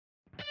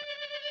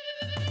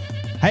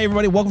Hey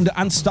everybody, welcome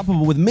to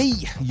Unstoppable with me,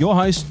 your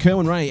host,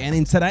 Kerwin Ray. And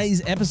in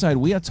today's episode,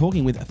 we are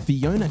talking with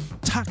Fiona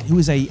Tuck, who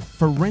is a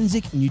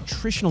forensic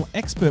nutritional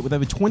expert with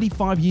over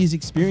 25 years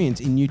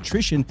experience in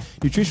nutrition,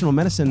 nutritional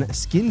medicine,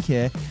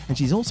 skincare, and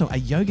she's also a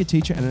yoga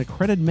teacher and an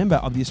accredited member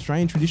of the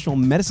Australian Traditional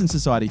Medicine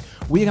Society.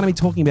 We are going to be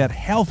talking about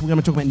health, we're going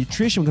to talk about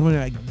nutrition, we're going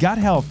to talk about gut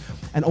health,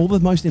 and all the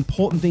most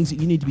important things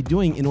that you need to be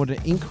doing in order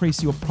to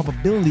increase your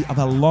probability of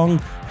a long,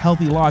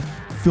 healthy life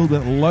filled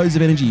with loads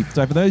of energy.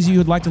 So for those of you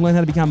who'd like to learn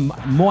how to become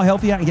more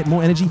healthier and get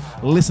more energy,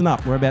 listen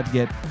up. We're about to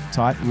get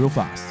tight real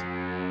fast.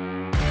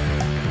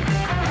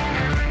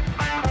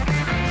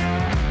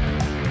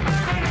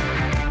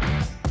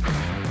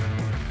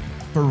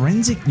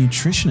 Forensic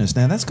nutritionist.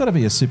 Now that's got to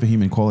be a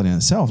superhuman quality in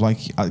itself. Like,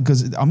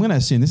 because I'm going to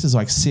assume this is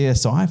like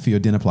CSI for your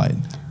dinner plate.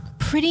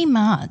 Pretty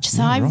much.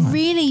 So I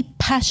really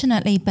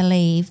passionately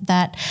believe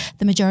that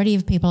the majority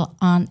of people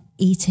aren't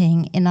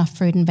eating enough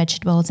fruit and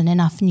vegetables and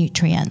enough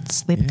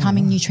nutrients. We're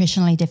becoming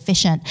nutritionally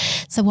deficient.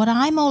 So what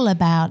I'm all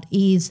about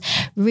is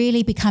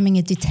really becoming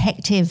a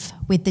detective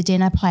with the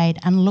dinner plate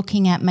and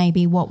looking at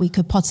maybe what we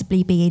could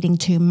possibly be eating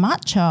too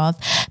much of,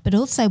 but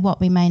also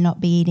what we may not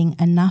be eating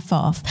enough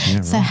of.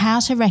 So how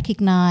to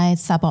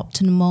recognize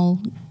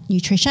suboptimal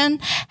nutrition,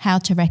 how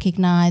to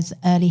recognize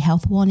early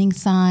health warning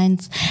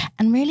signs,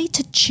 and really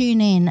to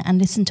tune in and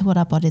listen to what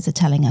our bodies are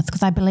telling us,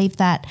 because I believe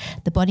that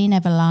the body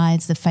never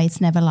lies, the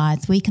face never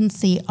lies. We can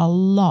see a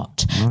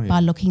lot by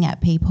looking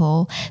at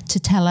people to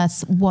tell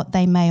us what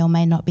they may or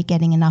may not be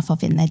getting enough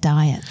of in their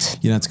diet.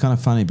 You know, it's kind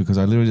of funny because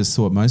I literally just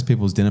thought most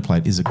people's dinner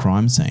plate is a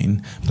crime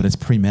scene, but it's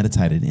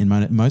premeditated in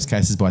most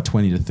cases by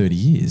 20 to 30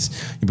 years.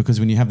 Because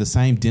when you have the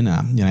same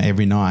dinner, you know,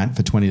 every night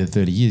for 20 to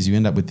 30 years, you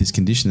end up with this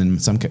condition in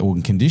some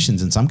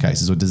conditions in some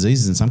cases, or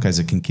diseases in some cases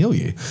that can kill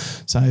you.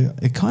 So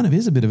it kind of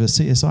is a bit of a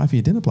CSI for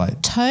your dinner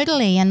plate.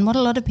 Totally. And what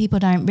a lot of people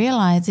don't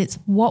realize, it's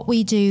what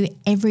we do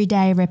every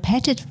day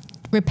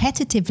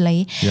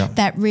repetitively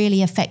that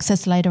really affects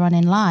us later on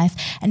in life.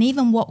 And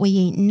even what we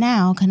eat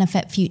now can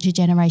affect future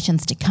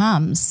generations to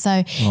come.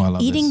 So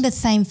eating the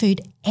same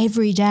food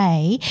every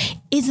day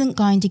isn't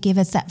going to give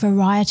us that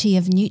variety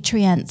of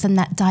nutrients and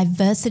that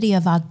diversity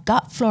of our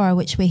gut flora,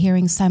 which we're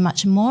hearing so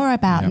much more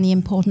about, and the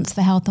importance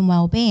for health and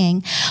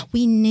well-being.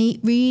 We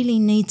really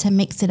need to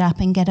mix it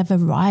up and get a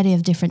variety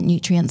of different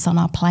nutrients on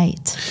our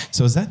plate.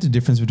 So is that the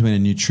difference between a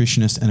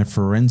nutritionist and a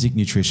forensic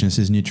nutritionist?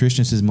 Is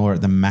nutritionist is more at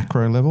the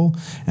macro level,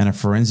 and a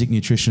forensic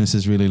nutritionist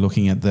is really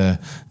looking at the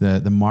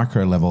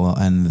micro level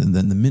and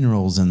the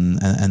minerals and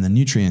the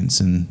nutrients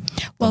and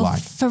the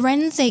like?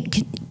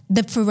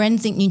 The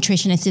forensic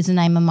nutritionist is the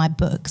name of my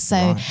book.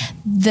 So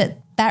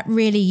that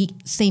really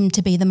seemed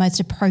to be the most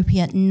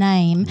appropriate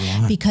name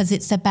because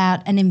it's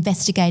about an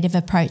investigative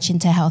approach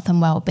into health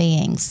and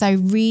well-being. So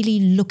really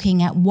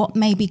looking at what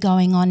may be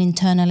going on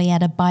internally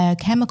at a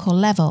biochemical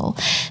level,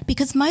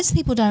 because most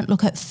people don't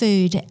look at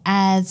food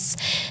as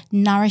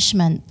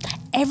nourishment.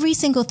 Every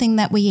single thing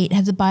that we eat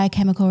has a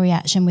biochemical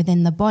reaction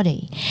within the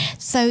body.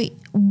 So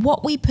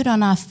what we put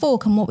on our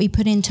fork and what we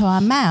put into our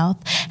mouth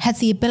has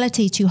the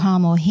ability to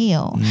harm or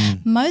heal.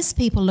 Most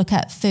people look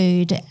at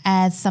food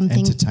as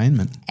something...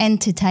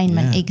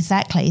 Entertainment,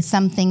 exactly.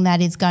 Something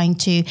that is going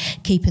to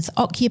keep us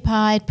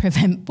occupied,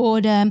 prevent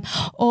boredom,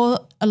 or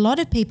a lot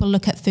of people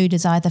look at food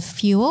as either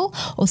fuel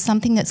or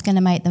something that's going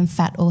to make them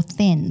fat or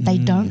thin. They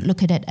don't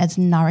look at it as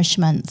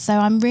nourishment. So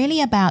I'm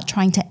really about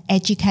trying to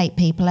educate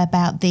people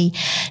about the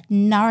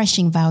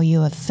nourishing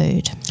value of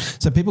food.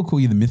 So people call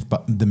you the myth.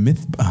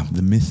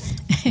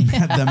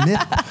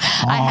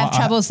 I have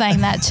trouble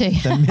saying that too.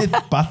 The myth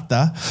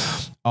buster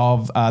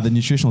of the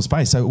nutritional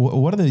space. So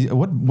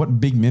what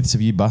big myths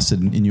have you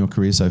busted in your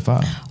career so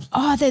far?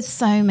 Oh, there's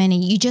so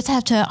many. You just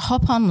have to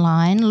hop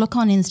online, look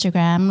on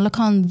Instagram, look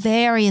on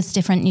various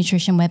different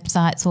nutrition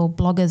websites or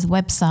bloggers'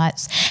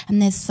 websites,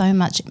 and there's so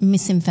much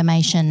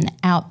misinformation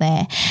out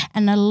there.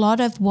 And a lot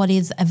of what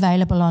is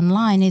available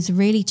online is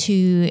really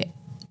to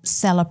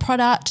sell a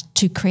product,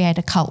 to create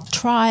a cult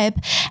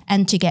tribe,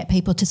 and to get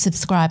people to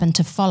subscribe and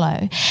to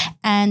follow.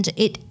 And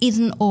it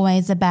isn't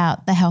always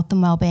about the health and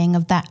well-being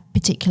of that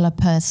particular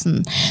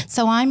person.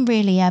 So I'm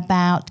really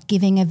about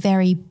giving a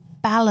very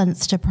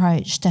balanced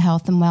approach to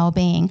health and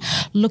well-being,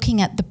 looking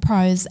at the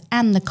pros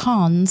and the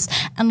cons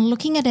and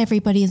looking at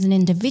everybody as an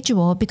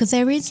individual, because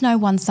there is no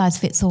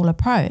one-size-fits-all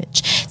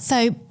approach.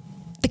 So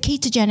the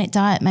ketogenic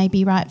diet may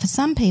be right for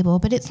some people,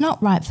 but it's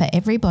not right for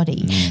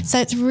everybody. So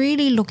it's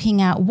really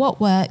looking at what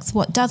works,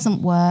 what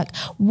doesn't work,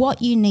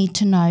 what you need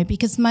to know,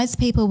 because most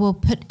people will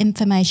put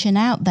information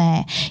out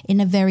there in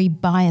a very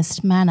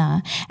biased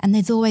manner. And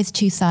there's always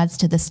two sides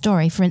to the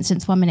story. For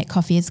instance, 1 minute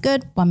coffee is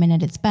good, 1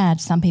 minute it's bad.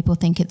 Some people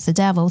think it's the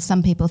devil.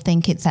 Some people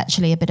think it's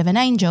actually a bit of an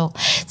angel.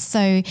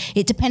 So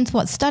it depends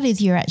what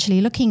studies you're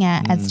actually looking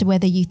at as to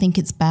whether you think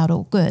it's bad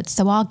or good.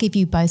 So I'll give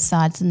you both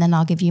sides and then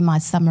I'll give you my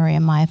summary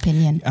and my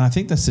opinion. And I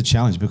think that's the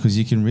challenge, because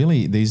you can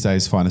really these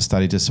days find a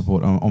study to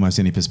support almost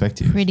any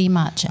perspective. Pretty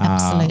much,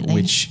 absolutely.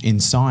 Which in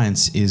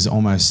science is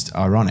almost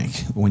ironic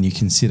when you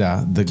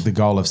consider the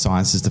goal of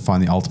science is to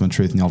find the ultimate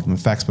truth and the ultimate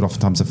facts, but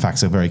oftentimes the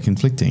facts are very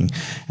conflicting,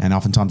 and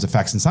oftentimes the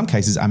facts in some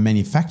cases are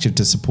manufactured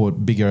to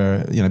support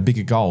bigger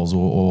goals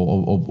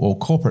or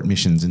corporate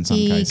missions in some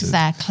cases.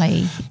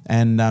 Exactly.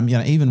 And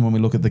even when we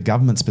look at the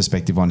government's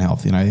perspective on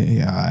health,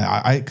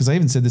 because I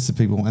even said this to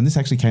people, and this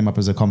actually came up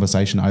as a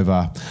conversation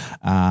over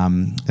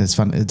it's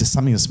fun, just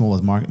something as small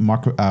as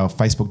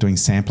Facebook doing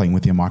sampling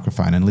with your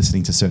microphone and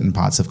listening to certain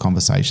parts of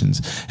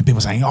conversations, and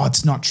people saying, "Oh,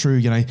 it's not true."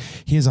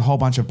 Here's a whole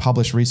bunch of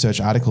published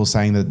research articles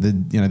saying that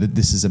that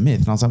this is a myth.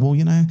 And I was like,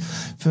 well,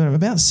 for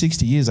about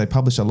 60 years, they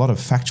published a lot of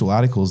factual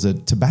articles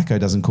that tobacco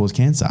doesn't cause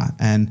cancer,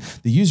 and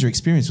the user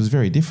experience was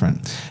very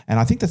different. And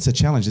I think that's the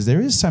challenge: is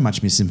there is so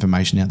much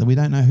misinformation out there, we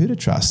don't know who to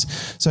trust.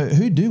 So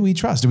who do we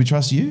trust? Do we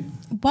trust you?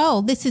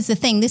 Well, this is the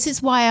thing. This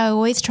is why I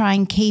always try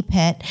and keep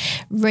it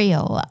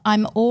real.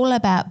 I'm all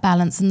about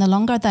balance, and the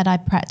longer that I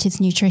practice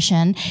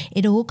nutrition,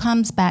 it all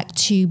comes back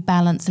to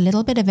balance, a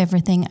little bit of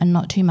everything and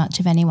not too much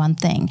of any one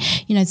thing.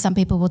 Some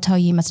people will tell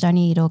you must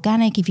only eat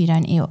organic. If you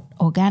don't eat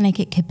organic,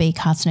 it could be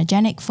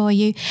carcinogenic for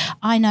you.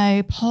 I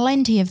know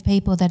plenty of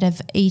people that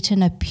have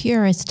eaten a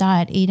purist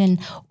diet, eaten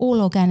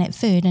all organic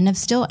food, and have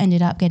still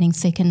ended up getting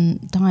sick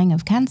and dying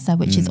of cancer,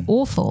 which is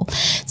awful.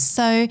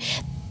 So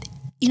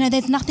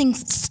there's nothing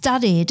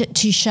studied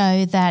to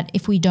show that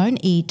if we don't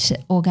eat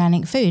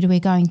organic food, we're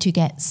going to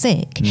get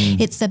sick.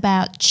 It's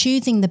about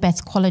choosing the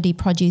best quality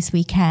produce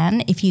we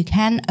can. If you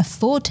can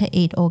afford to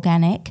eat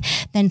organic,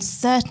 then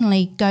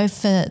certainly go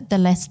for the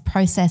less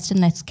processed and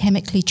less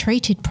chemically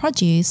treated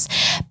produce.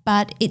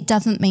 But it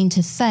doesn't mean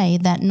to say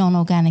that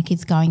non-organic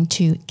is going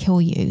to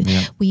kill you.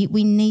 Yeah.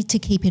 We need to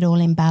keep it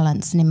all in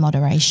balance and in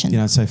moderation.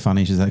 It's so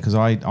funny because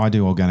I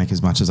do organic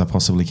as much as I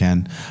possibly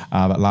can.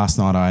 But last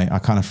night I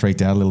kind of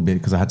freaked out a little bit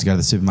because I had to go to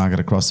the supermarket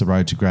across the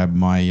road to grab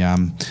my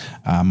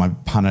my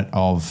punnet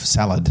of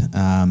salad,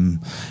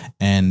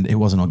 and it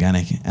wasn't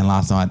organic. And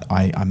last night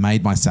I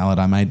made my salad,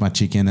 I made my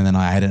chicken, and then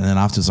I ate it, and then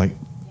after it's like,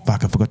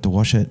 fuck, I forgot to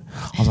wash it.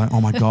 I was like, oh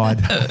my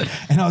God.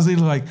 And I was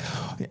literally like,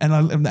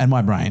 and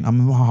my brain,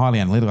 I'm highly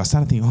analytical. I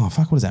started thinking, oh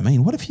fuck, what does that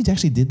mean? What if you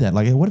actually did that?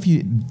 Like, what if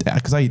you,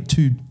 because I eat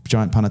 2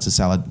 giant punnets of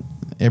salad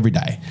every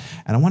day.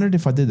 And I wondered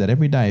if I did that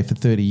every day for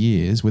 30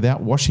 years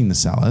without washing the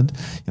salad,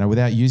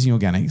 without using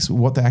organics,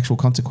 what the actual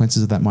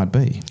consequences of that might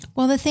be.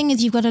 Well, the thing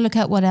is, you've got to look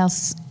at what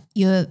else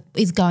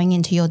is going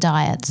into your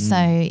diet. So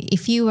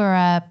if you were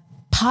a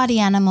party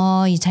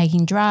animal, you're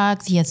taking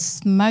drugs, you're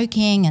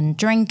smoking and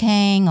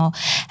drinking, or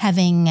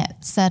having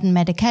certain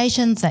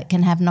medications that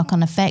can have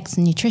knock-on effects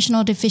and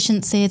nutritional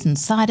deficiencies and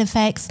side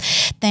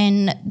effects,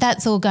 then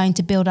that's all going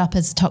to build up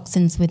as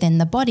toxins within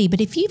the body.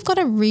 But if you've got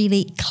a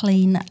really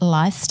clean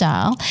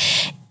lifestyle,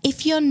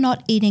 if you're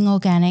not eating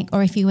organic,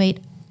 or if you eat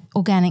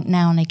organic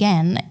now and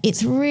again,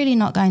 it's really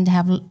not going to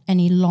have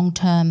any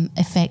long-term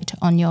effect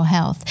on your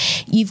health.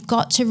 You've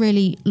got to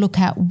really look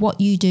at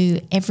what you do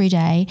every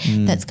day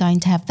that's going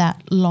to have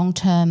that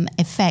long-term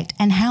effect,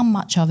 and how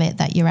much of it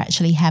that you're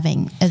actually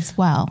having as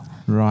well.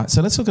 Right.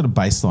 So let's look at a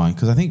baseline,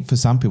 because I think for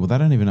some people they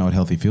don't even know what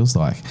healthy feels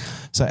like.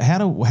 So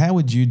how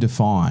would you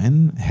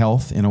define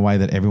health in a way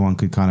that everyone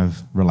could kind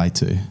of relate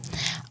to?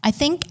 I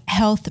think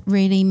health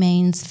really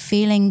means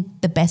feeling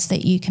the best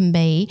that you can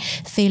be,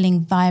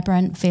 feeling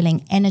vibrant,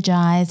 feeling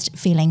energized,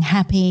 feeling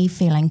happy,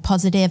 feeling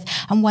positive,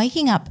 and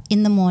waking up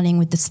in the morning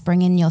with the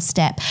spring in your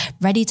step,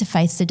 ready to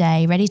face the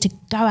day, ready to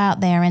go out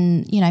there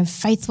and,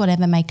 face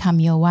whatever may come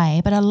your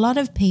way. But a lot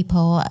of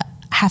people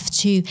have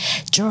to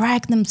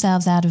drag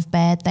themselves out of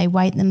bed. They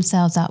wake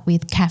themselves up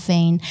with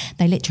caffeine.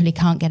 They literally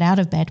can't get out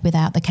of bed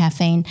without the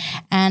caffeine.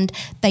 And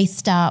they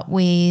start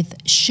with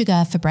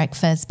sugar for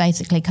breakfast,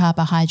 basically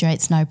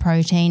carbohydrates, no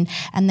protein.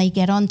 And they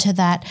get onto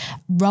that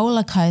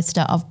roller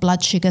coaster of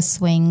blood sugar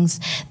swings.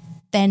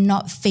 They're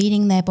not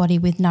feeding their body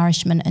with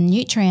nourishment and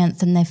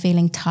nutrients, and they're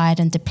feeling tired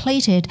and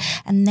depleted.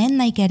 And then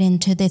they get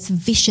into this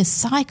vicious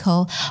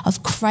cycle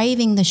of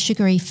craving the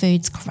sugary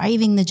foods,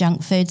 craving the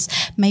junk foods,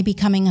 maybe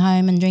coming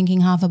home and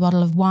drinking half a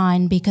bottle of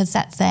wine because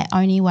that's their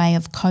only way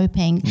of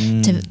coping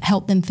to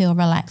help them feel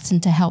relaxed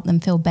and to help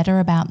them feel better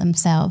about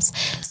themselves.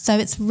 So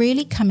it's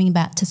really coming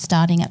back to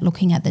starting at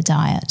looking at the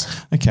diet.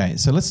 Okay,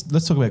 so let's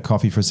talk about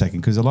coffee for a second,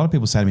 because a lot of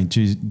people say to me,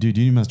 dude,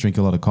 you must drink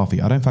a lot of coffee.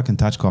 I don't fucking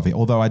touch coffee,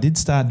 although I did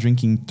start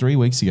drinking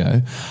 3 weeks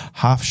ago,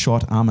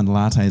 half-shot almond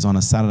lattes on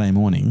a Saturday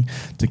morning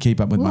to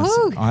keep up with my...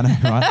 I know,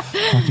 right?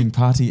 Fucking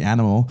party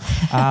animal.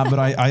 But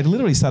I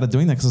literally started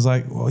doing that because I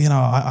was like, well,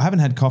 I haven't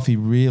had coffee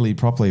really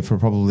properly for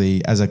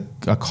probably as a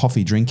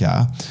coffee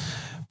drinker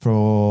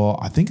for,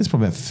 I think it's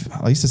probably,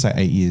 I used to say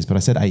 8 years, but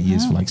I said 8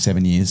 years for like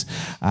 7 years.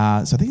 So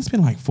I think it's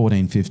been like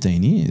 14,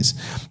 15 years.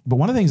 But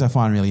one of the things I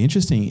find really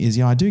interesting is,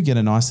 I do get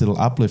a nice little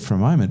uplift for a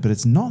moment, but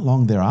it's not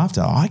long thereafter.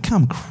 I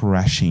come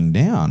crashing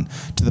down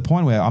to the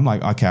point where I'm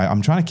like, okay,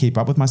 I'm trying to keep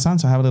up with my son,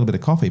 so I have a little bit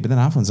of coffee. But then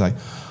afterwards like,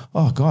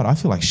 oh God, I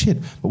feel like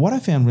shit. But what I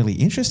found really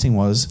interesting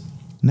was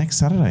next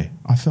Saturday,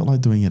 I felt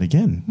like doing it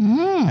again.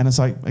 And it's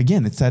like,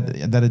 again, it's that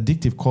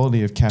addictive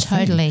quality of caffeine.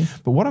 Totally.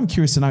 But what I'm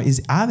curious to know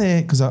is, are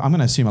there, because I'm going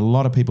to assume a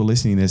lot of people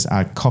listening to this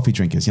are coffee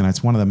drinkers. You know,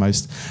 it's one of the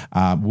most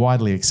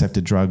widely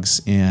accepted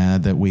drugs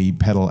that we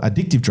peddle,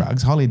 addictive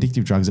drugs, highly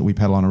addictive drugs that we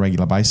peddle on a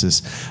regular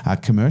basis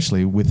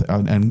commercially with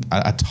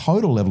a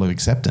total level of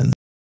acceptance.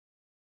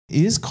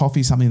 Is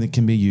coffee something that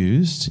can be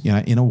used, you know,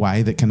 in a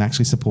way that can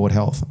actually support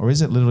health? Or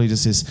is it literally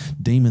just this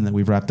demon that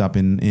we've wrapped up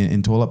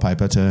in toilet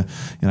paper to,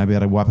 you know, be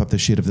able to wipe up the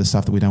shit of the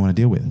stuff that we don't want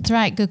to deal with? That's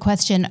right. Good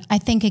question. I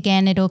think,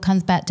 again, it all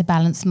comes back to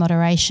balanced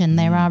moderation.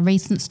 There are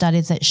recent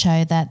studies that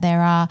show that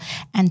there are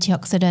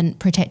antioxidant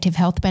protective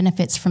health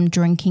benefits from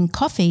drinking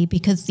coffee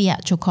because the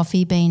actual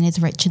coffee bean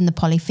is rich in the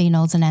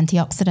polyphenols and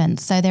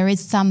antioxidants. So there is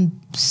some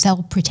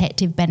cell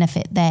protective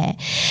benefit there.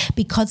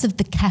 Because of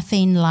the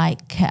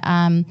caffeine-like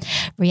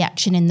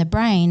reaction in the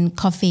brain,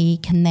 coffee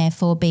can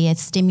therefore be a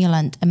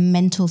stimulant, a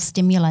mental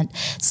stimulant.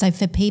 So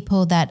for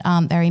people that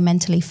aren't very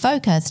mentally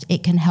focused,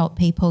 it can help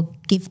people,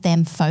 give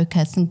them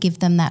focus and give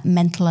them that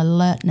mental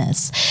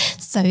alertness.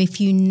 So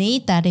if you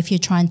need that, if you're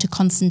trying to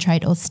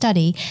concentrate or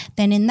study,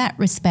 then in that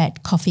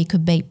respect, coffee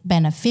could be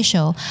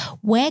beneficial.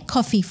 Where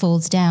coffee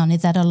falls down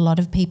is that a lot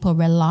of people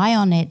rely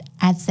on it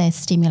as their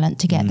stimulant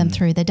to get them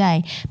through the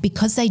day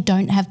because they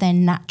don't have their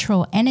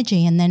natural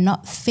energy and they're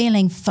not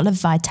feeling full of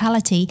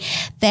vitality.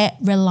 They're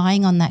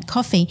relying on that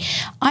coffee.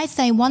 I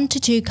say 1 to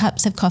 2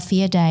 cups of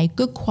coffee a day,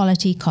 good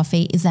quality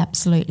coffee, is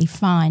absolutely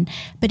fine.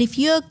 But if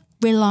you're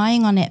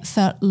relying on it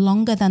for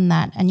longer than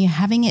that and you're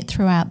having it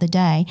throughout the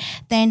day,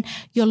 then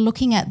you're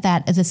looking at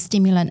that as a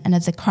stimulant and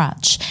as a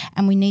crutch.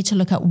 And we need to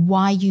look at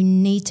why you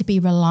need to be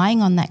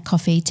relying on that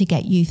coffee to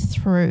get you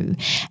through.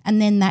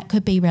 And then that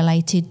could be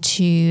related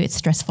to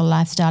stressful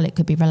lifestyle. It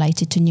could be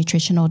related to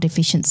nutritional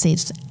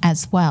deficiencies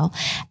as well.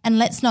 And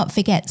let's not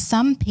forget,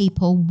 some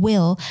people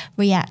will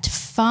react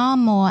far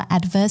more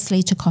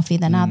adversely to coffee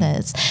than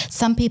others.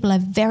 Some people are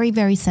very,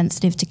 very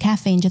sensitive to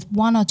caffeine, just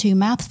 1 or 2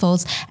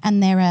 mouthfuls,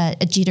 and they're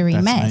a jittery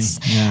mess.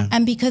 Yeah.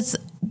 And because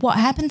what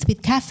happens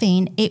with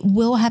caffeine, it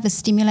will have a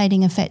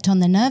stimulating effect on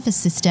the nervous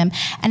system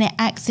and it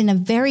acts in a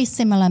very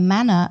similar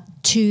manner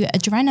to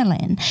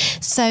adrenaline.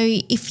 So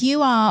if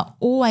you are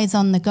always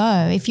on the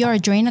go, if your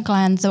adrenal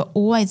glands are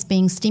always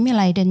being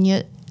stimulated and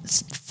you're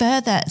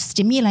further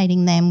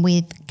stimulating them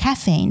with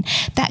caffeine,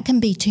 that can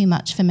be too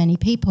much for many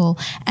people.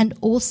 And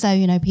also,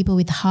 you know, people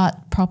with heart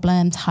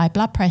problems, high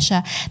blood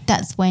pressure,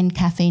 that's when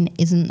caffeine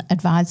isn't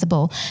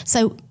advisable.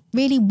 So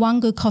really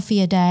 1 good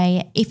coffee a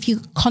day, if you're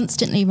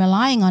constantly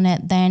relying on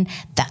it, then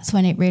that's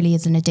when it really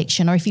is an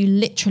addiction. Or if you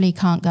literally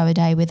can't go a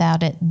day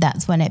without it,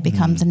 that's when it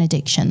becomes an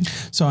addiction.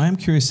 So I am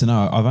curious to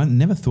know, I've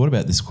never thought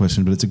about this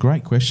question, but it's a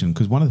great question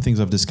because one of the things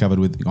I've discovered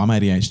I'm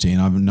ADHD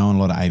and I've known a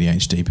lot of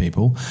ADHD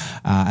people,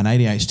 and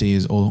ADHD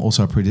is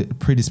also a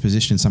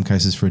predisposition in some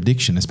cases for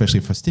addiction,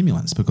 especially for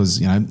stimulants, because,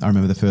 you know, I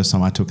remember the first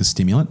time I took a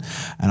stimulant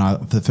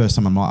and for the first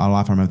time in my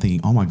life, I remember thinking,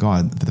 oh my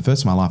God, for the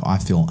first time in my life, I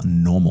feel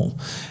normal.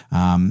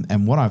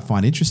 And what I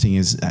find interesting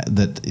is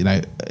that, you know,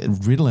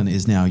 Ritalin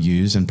is now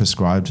used and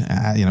prescribed,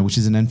 you know, which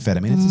is an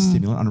amphetamine. It's a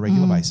stimulant on a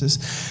regular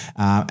basis.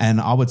 And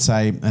I would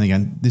say, and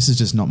again, this is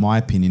just not my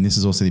opinion, this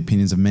is also the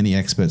opinions of many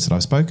experts that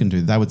I've spoken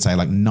to, they would say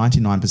like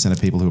 99% of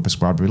people who are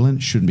prescribed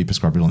Ritalin shouldn't be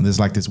prescribed Ritalin. There's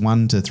like this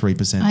 1 to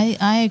 3%.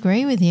 I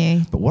agree with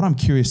you. But what I'm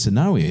curious to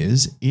know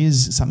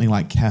is something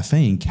like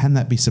caffeine, can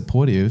that be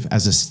supportive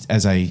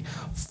as a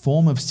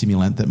form of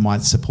stimulant that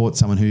might support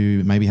someone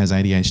who maybe has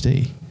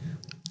ADHD?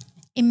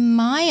 In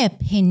my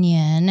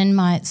opinion and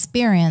my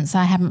experience,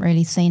 I haven't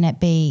really seen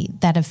it be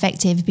that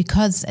effective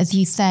because, as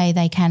you say,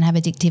 they can have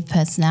addictive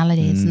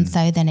personalities and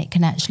so then it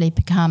can actually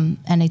become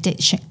an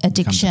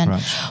addiction.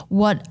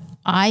 What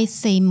I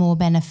see more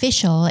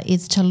beneficial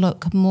is to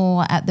look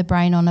more at the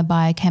brain on a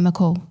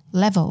biochemical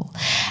level.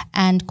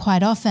 And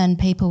quite often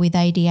people with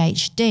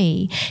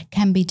ADHD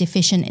can be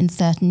deficient in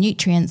certain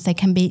nutrients. There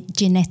can be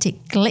genetic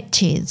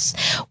glitches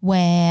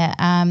where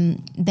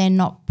they're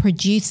not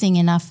producing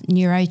enough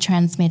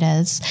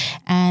neurotransmitters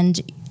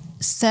and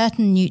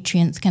certain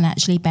nutrients can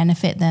actually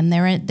benefit them.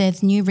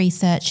 There's new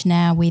research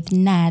now with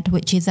NAD,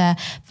 which is a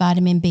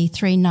vitamin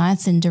B3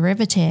 niacin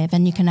derivative,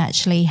 and you can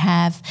actually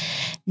have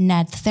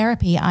NAD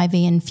therapy, IV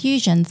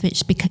infusions,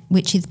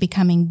 which is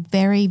becoming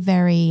very,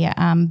 very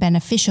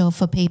beneficial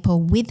for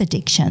people with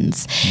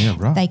addictions. Yeah,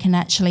 right. They can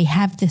actually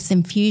have this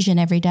infusion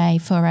every day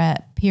for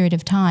a period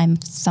of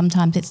time.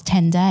 Sometimes it's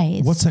 10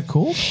 days. What's that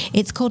called?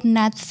 It's called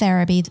NAD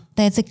therapy.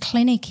 There's a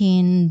clinic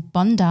in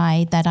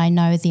Bondi that I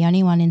know is the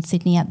only one in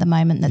Sydney at the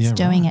moment that's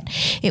doing it.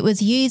 It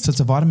was used... So it's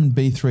a vitamin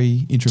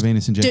B3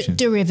 intravenous injection?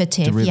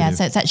 Derivative, yeah.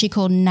 So it's actually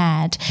called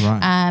NAD.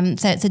 Right.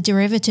 So it's a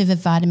derivative of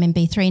vitamin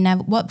B3. Now,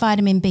 what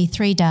vitamin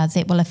B3 does,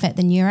 it will affect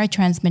the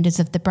neurotransmitters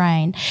of the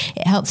brain.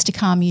 It helps to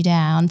calm you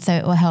down, so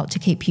it will help to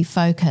keep you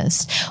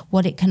focused.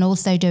 What it can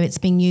also do, it's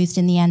being used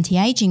in the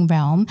anti-aging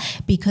realm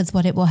because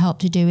what it will help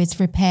to do is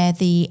repair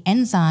the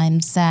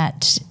enzymes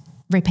that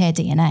repair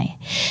DNA.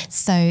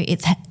 So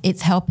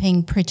it's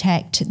helping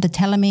protect the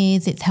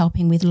telomeres, it's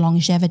helping with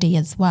longevity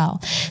as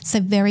well. So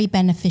very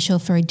beneficial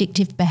for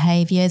addictive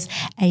behaviours,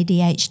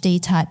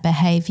 ADHD type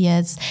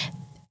behaviours,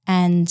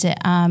 and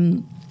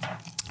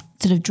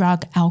sort of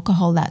drug,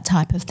 alcohol, that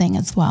type of thing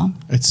as well.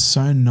 It's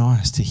so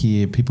nice to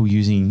hear people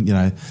using,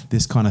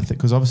 this kind of thing,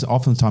 because obviously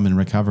oftentimes in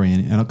recovery,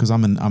 and because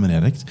I'm an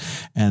addict,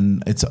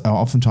 and it's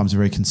oftentimes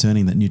very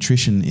concerning that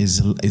nutrition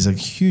is a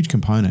huge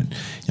component,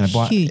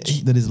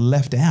 huge. That is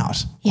left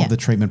out of the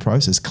treatment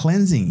process.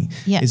 Cleansing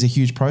is a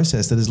huge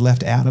process that is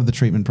left out of the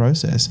treatment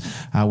process,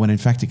 when in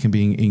fact it can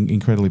be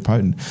incredibly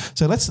potent.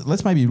 So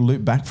let's maybe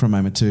loop back for a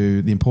moment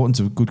to the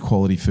importance of good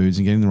quality foods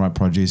and getting the right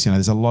produce.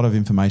 There's a lot of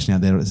information out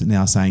there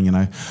now saying,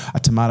 a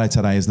tomato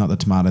today is not the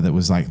tomato that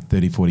was like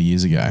 30, 40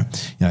 years ago.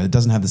 It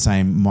doesn't have the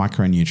same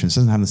micronutrients,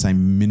 doesn't have the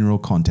same mineral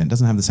content,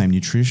 doesn't have the same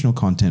nutritional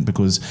content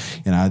because,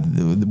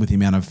 with the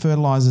amount of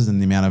fertilizers and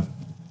the amount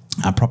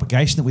of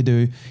propagation that we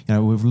do,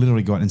 we've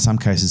literally got in some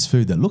cases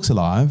food that looks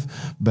alive,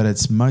 but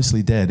it's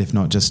mostly dead, if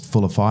not just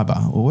full of fiber.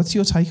 Well, what's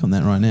your take on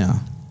that right now?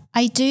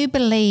 I do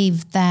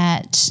believe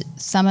that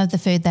some of the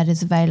food that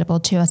is available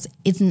to us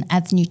isn't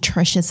as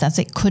nutritious as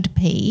it could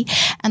be,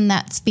 and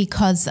that's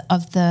because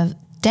of the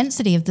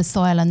density of the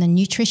soil, and the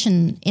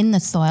nutrition in the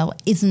soil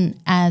isn't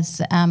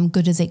as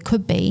good as it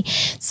could be.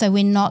 So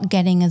we're not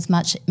getting as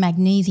much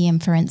magnesium,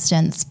 for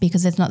instance,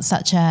 because there's not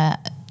such a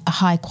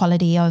high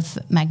quality of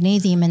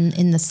magnesium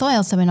in the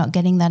soil, so we're not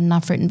getting that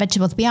enough fruit and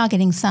vegetables. We are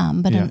getting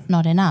some, but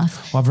not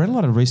enough. Well, I've read a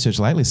lot of research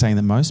lately saying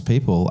that most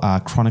people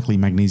are chronically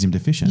magnesium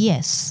deficient.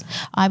 Yes,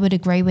 I would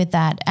agree with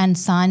that. And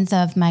signs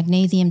of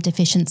magnesium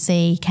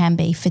deficiency can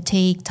be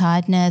fatigue,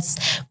 tiredness,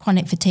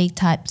 chronic fatigue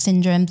type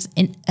symptoms,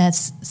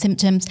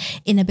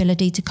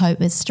 inability to cope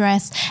with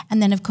stress.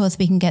 And then, of course,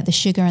 we can get the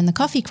sugar and the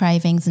coffee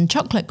cravings and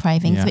chocolate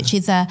cravings, which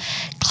is a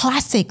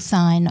classic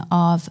sign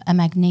of a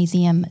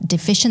magnesium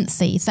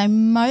deficiency. So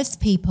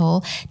most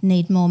people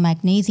need more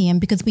magnesium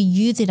because we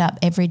use it up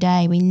every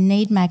day. We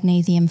need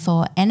magnesium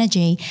for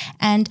energy,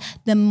 and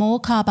the more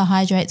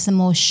carbohydrates, the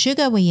more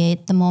sugar we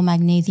eat, the more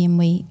magnesium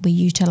we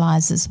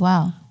utilise as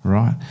well.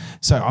 Right.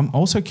 So I'm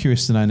also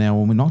curious to know now,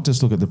 when we not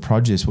just look at the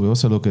produce, we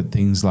also look at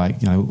things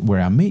like,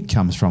 where our meat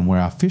comes from, where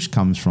our fish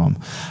comes from.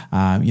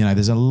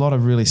 There's a lot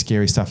of really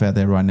scary stuff out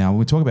there right now. When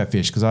we talk about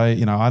fish, because I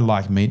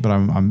like meat, but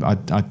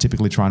I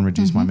typically try and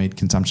reduce my meat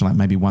consumption, like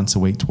maybe once a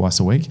week, twice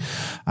a week.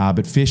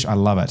 But fish, I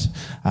love it.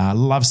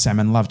 Love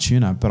salmon, love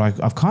tuna, but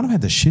I've kind of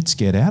had the shit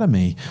scared out of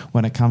me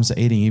when it comes to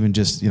eating even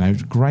just,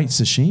 great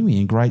sashimi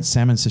and great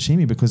salmon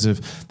sashimi because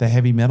of the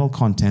heavy metal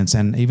contents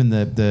and even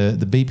the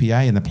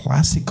BPA and the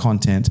plastic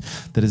content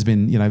that has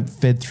been,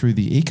 fed through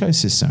the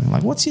ecosystem.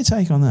 Like, what's your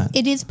take on that?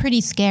 It is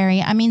pretty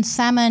scary. I mean,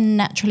 salmon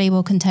naturally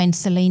will contain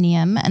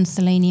selenium, and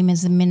selenium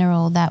is a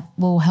mineral that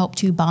will help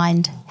to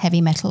bind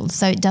heavy metals.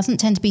 So it doesn't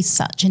tend to be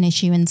such an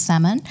issue in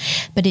salmon,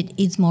 but it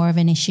is more of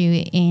an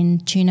issue in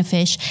tuna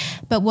fish.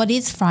 But what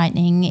is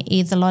frightening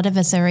is a lot of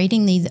us are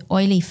eating these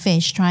oily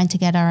fish, trying to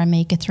get our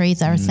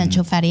omega-3s, our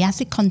essential fatty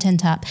acid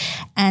content up.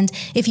 And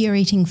if you're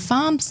eating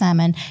farm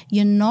salmon,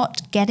 you're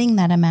not getting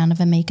that amount of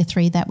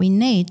omega-3 that we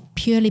need,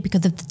 purely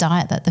because of the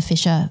diet that the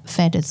fish are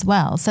fed as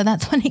well. So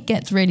that's when it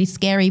gets really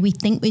scary. We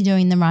think we're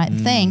doing the right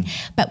thing,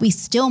 but we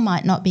still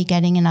might not be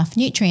getting enough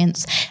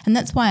nutrients. And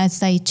that's why I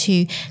say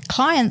to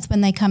clients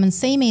when they come and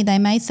see me, they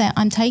may say,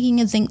 I'm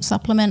taking a zinc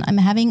supplement, I'm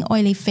having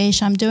oily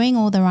fish, I'm doing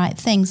all the right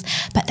things,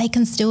 but they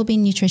can still be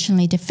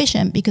nutritionally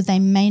deficient because they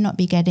may not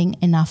be getting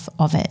enough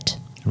of it.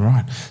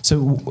 Right.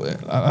 So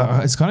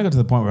it's kind of got to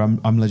the point where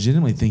I'm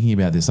legitimately thinking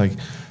about this. Like,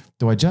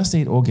 do I just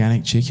eat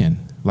organic chicken,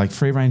 like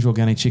free-range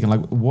organic chicken?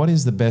 Like, what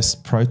is the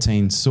best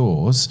protein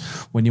source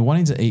when you're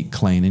wanting to eat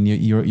clean and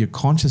you're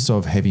conscious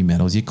of heavy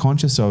metals, you're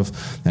conscious of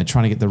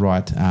trying to get the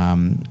right,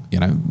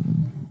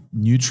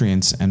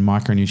 nutrients and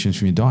micronutrients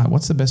from your diet?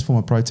 What's the best form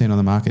of protein on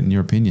the market, in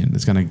your opinion,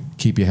 that's going to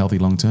keep you healthy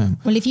long term?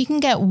 Well, if you can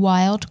get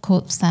wild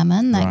caught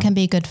salmon, that can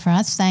be good for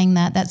us. Saying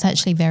that's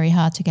actually very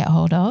hard to get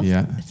hold of.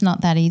 Yeah, it's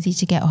not that easy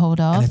to get hold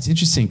of. And it's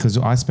interesting because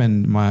I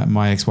spend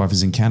my ex-wife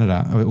is in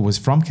Canada. It was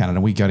from Canada.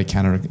 We go to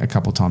Canada a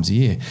couple of times a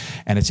year,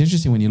 and it's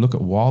interesting when you look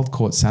at wild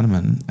caught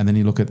salmon and then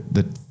you look at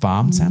the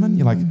farm salmon.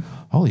 You're like,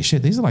 holy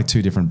shit, these are like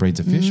two different breeds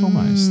of fish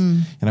almost.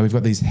 We've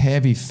got these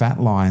heavy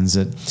fat lines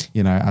that,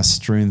 are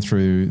strewn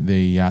through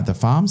the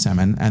farm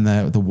salmon, and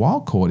the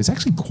wild caught is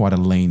actually quite a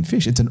lean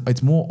fish.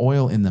 It's more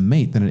oil in the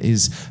meat than it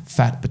is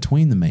fat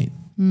between the meat.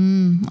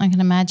 I can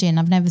imagine.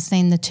 I've never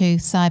seen the two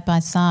side by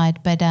side,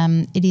 but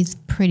it is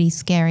pretty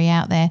scary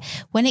out there.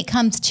 When it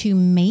comes to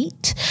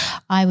meat,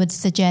 I would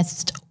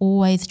suggest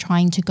always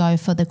trying to go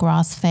for the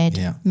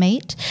grass-fed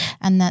meat,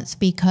 and that's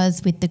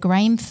because with the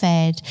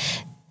grain-fed,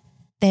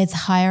 there's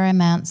higher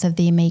amounts of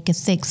the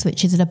omega-6,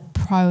 which is a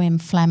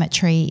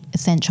pro-inflammatory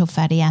essential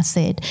fatty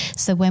acid.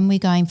 So when we're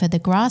going for the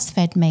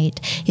grass-fed meat,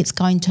 it's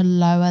going to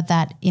lower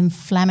that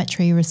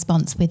inflammatory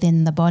response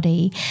within the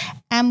body.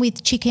 And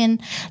with chicken,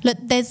 look,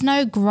 there's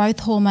no growth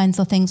hormones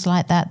or things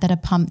like that are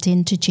pumped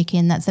into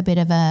chicken. That's a bit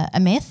of a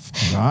myth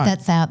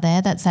that's out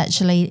there. That's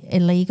actually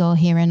illegal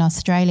here in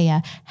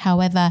Australia.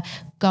 However,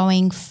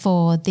 going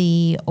for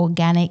the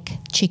organic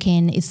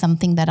chicken is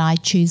something that I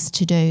choose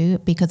to do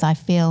because I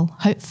feel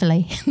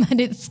hopefully that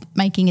it's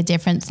making a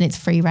difference, and it's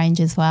free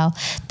range as well.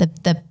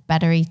 The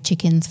battery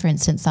chickens, for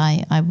instance,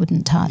 I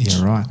wouldn't touch.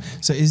 Yeah, right.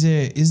 So is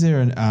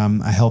there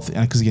a health,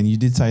 because again, you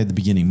did say at the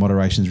beginning,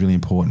 moderation is really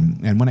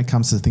important. And when it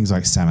comes to things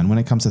like salmon, when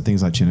it comes to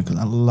things like tuna, because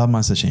I love my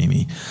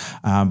sashimi,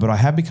 but I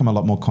have become a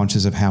lot more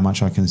conscious of how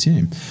much I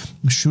consume.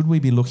 Should we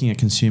be looking at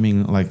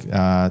consuming like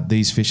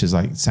these fishes,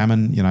 like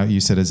salmon, you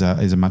said is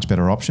a much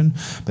better option,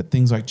 but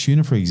things like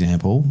tuna, for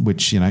example,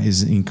 which,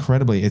 is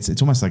incredibly,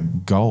 it's almost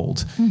like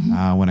gold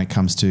when it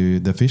comes to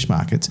the fish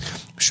markets.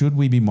 Should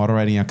we be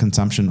moderating our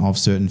consumption of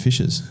certain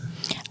fishes?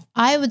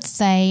 I would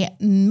say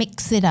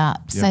mix it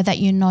up so that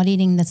you're not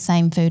eating the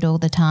same food all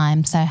the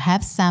time. So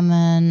have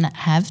salmon,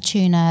 have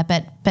tuna,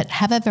 but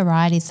have a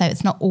variety. So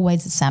it's not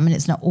always the salmon,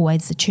 it's not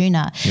always the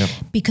tuna,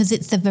 because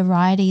it's the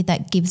variety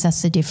that gives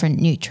us the different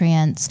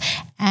nutrients.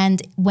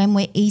 And when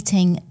we're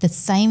eating the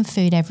same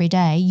food every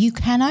day, you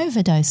can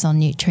overdose on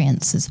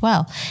nutrients as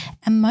well.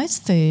 And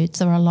most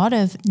foods, or a lot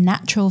of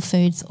natural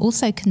foods,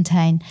 also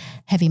contain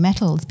heavy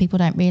metals. People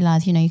don't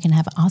realise, you can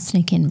have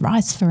arsenic in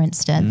rice, for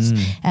instance.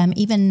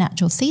 Even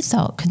natural sea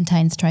salt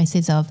contains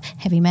traces of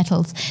heavy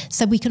metals.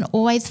 So we can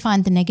always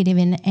find the negative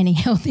in any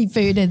healthy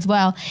food as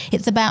well.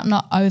 It's about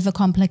not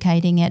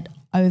overcomplicating it,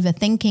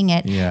 overthinking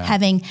it,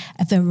 having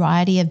a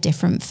variety of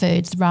different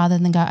foods rather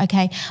than go,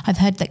 okay, I've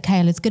heard that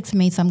kale is good for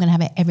me, so I'm going to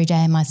have it every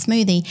day in my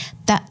smoothie.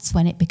 That's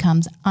when it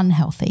becomes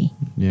unhealthy.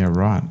 Yeah,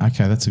 right.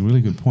 Okay, that's a really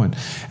good point.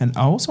 And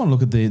I also want to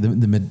look at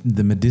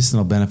the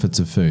medicinal benefits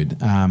of food.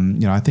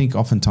 I think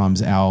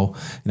oftentimes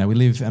we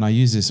live, and I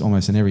use this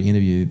almost in every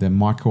interview, the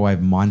microwave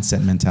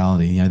mindset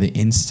mentality, the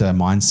Insta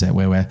mindset,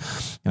 where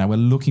we're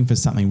looking for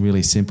something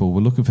really simple.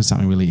 We're looking for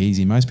something really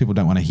easy. Most people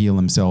don't want to heal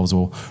themselves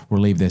or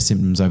relieve their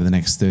symptoms over the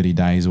next 30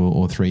 days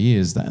or 3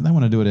 years. They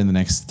want to do it in the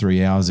next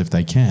 3 hours if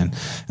they can.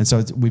 And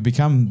so we've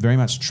become very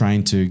much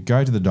trained to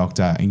go to the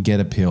doctor and get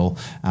a pill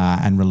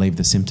and relieve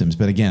the symptoms.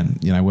 But again,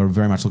 we're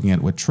very much looking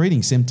at, we're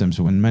treating symptoms,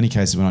 but in many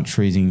cases we're not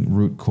treating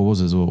root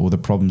causes or the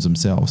problems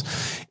themselves.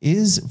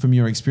 Is, from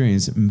your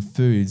experience,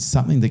 food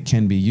something that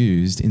can be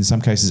used in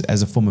some cases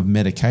as a form of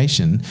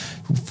medication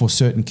for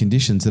certain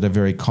conditions that are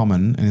very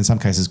common and in some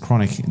cases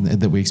chronic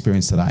that we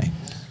experience today?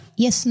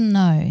 Yes and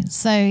no.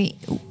 So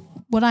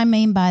what I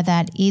mean by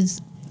that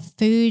is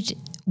food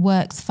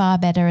works far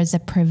better as a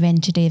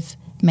preventative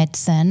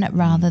medicine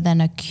rather than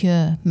a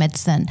cure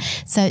medicine.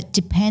 So it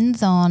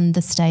depends on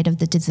the state of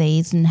the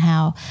disease and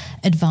how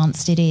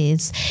advanced it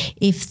is.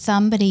 If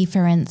somebody,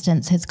 for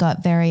instance, has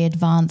got very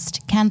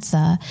advanced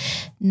cancer,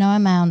 no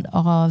amount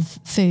of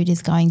food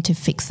is going to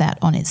fix that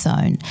on its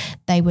own.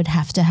 They would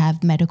have to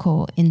have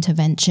medical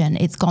intervention.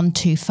 It's gone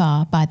too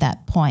far by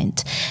that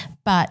point.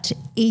 But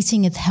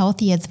eating as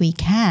healthy as we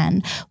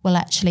can will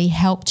actually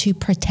help to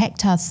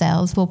protect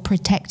ourselves, will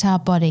protect our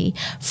body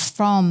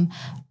from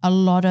a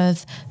lot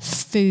of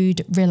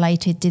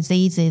food-related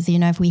diseases.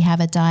 If we have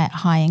a diet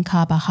high in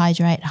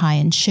carbohydrate, high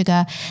in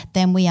sugar,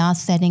 then we are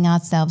setting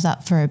ourselves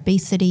up for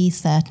obesity,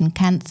 certain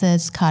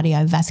cancers,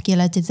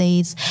 cardiovascular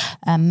disease,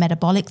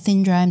 metabolic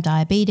syndrome,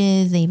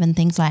 diabetes, even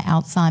things like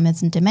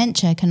Alzheimer's and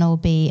dementia can all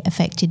be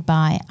affected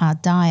by our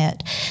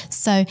diet.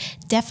 So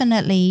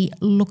definitely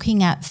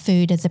looking at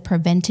food as a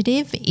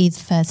preventative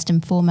is first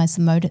and foremost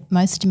the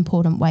most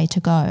important way to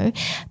go.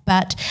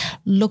 But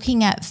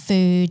looking at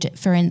food,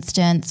 for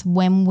instance,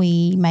 when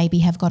we maybe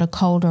have got a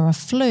cold or a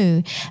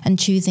flu, and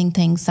choosing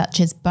things such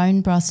as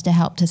bone broth to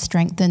help to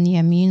strengthen the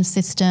immune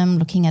system,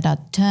 looking at our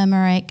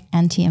turmeric,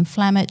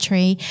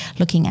 anti-inflammatory,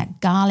 looking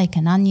at garlic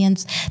and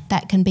onions,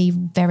 that can be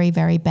very,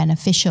 very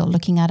beneficial.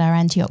 Looking at our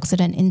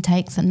antioxidant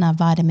intakes and our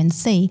vitamin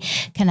C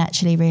can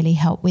actually really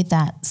help with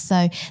that.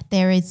 So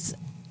there is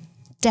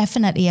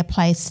definitely a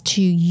place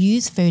to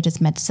use food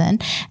as medicine,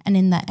 and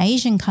in the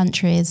Asian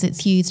countries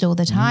it's used all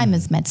the time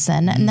as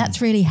medicine, and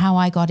that's really how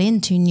I got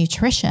into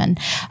nutrition.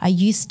 I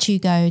used to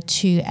go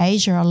to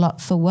Asia a lot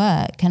for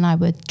work, and I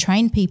would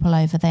train people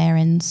over there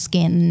in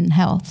skin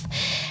health,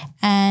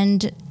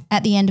 and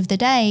at the end of the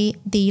day,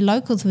 the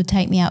locals would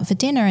take me out for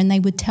dinner and they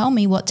would tell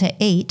me what to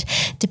eat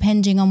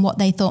depending on what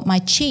they thought my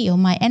chi or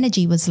my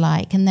energy was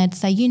like. And they'd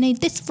say, you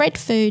need this red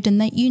food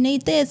and that you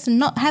need this and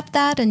not have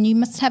that and you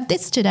must have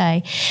this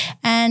today.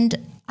 And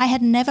I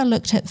had never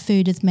looked at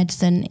food as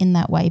medicine in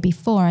that way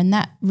before, and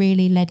that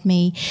really led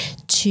me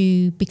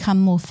to become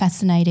more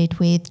fascinated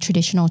with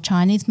traditional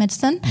Chinese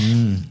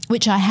medicine,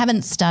 which I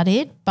haven't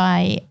studied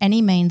by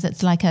any means.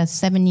 It's like a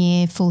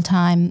 7-year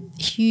full-time,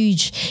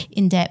 huge,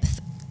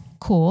 in-depth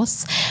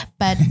course,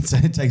 but so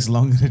it takes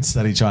longer to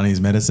study Chinese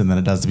medicine than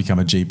it does to become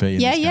a GP.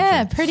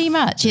 Yeah, pretty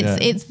much.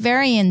 It's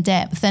very in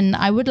depth, and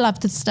I would love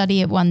to study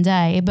it one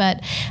day.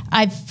 But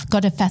I've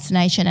got a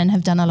fascination and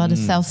have done a lot of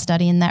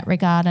self-study in that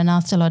regard, and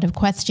asked a lot of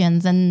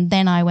questions. And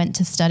then I went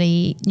to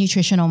study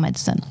nutritional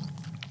medicine,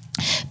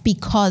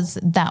 because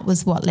that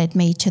was what led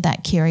me to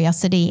that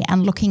curiosity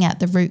and looking at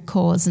the root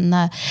cause and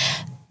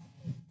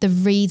the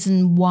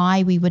reason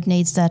why we would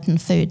need certain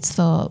foods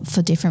for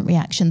different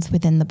reactions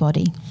within the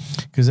body.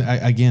 Because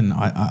again,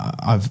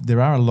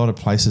 there are a lot of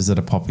places that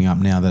are popping up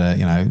now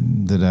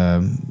that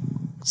are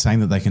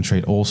saying that they can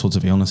treat all sorts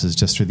of illnesses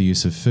just through the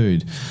use of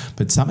food.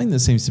 But something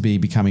that seems to be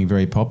becoming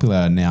very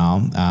popular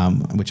now,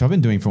 which I've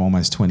been doing for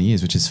almost 20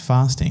 years, which is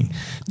fasting.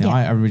 Now,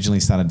 I originally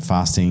started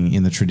fasting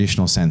in the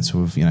traditional sense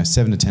of,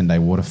 7 to 10 day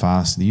water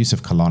fast, the use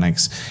of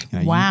colonics.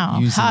 Wow,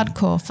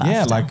 hardcore fasting.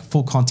 Yeah, like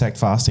full contact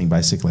fasting,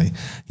 basically.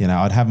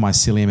 I'd have my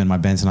psyllium and my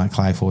bentonite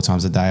clay 4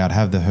 times a day. I'd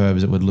have the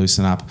herbs that would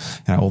loosen up,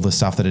 all the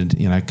stuff that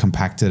had,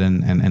 compacted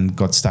and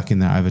got stuck in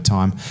there over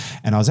time.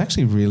 And I was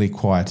actually really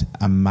quite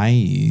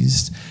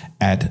amazed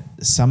at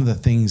some of the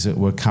things that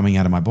were coming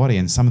out of my body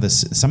and some of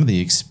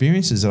the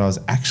experiences that I was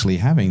actually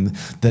having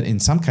that in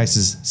some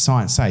cases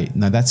science say,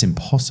 no, that's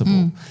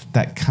impossible.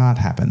 That can't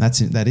happen.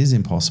 That is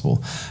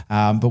impossible.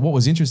 But what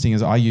was interesting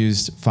is I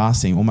used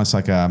fasting almost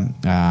like a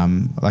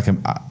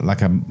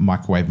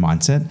microwave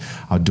mindset.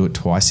 I'd do it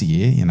twice a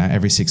year.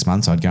 Every 6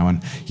 months I'd go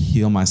and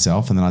heal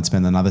myself, and then I'd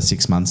spend another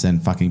 6 months then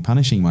fucking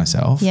punishing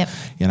myself. Yep.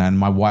 And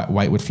my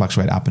weight would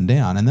fluctuate up and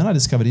down. And then I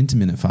discovered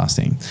intermittent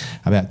fasting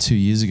about 2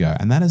 years ago,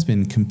 and that has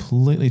been completely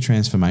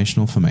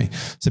transformational for me.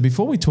 So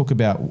before we talk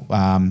about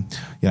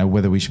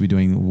whether we should be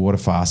doing water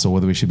fast or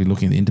whether we should be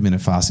looking at the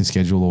intermittent fasting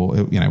schedule or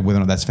whether or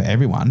not that's for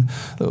everyone,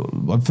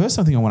 first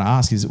thing I want to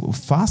ask is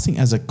fasting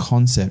as a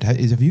concept.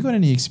 Have you got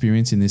any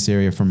experience in this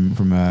area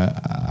from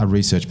a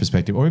research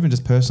perspective or even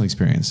just personal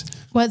experience?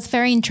 Well, it's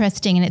very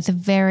interesting, and it's a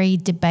very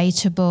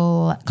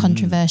debatable,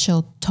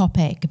 controversial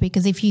topic,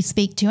 because if you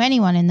speak to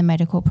anyone in the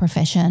medical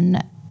profession,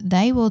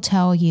 they will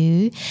tell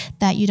you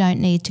that you don't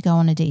need to go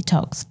on a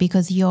detox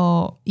because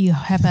you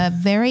have a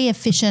very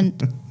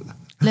efficient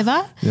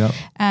liver,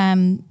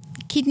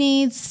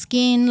 kidneys,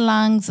 skin,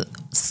 lungs.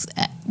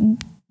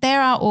 There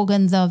are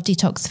organs of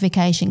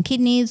detoxification,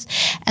 kidneys.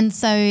 And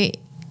so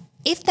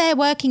if they're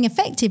working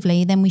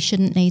effectively, then we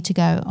shouldn't need to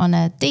go on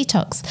a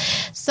detox.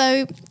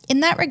 So in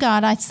that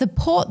regard, I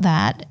support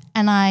that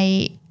and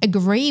I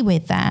agree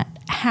with that.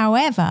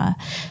 However,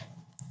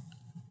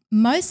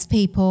 most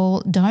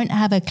people don't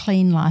have a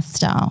clean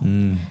lifestyle.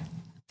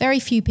 Very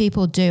few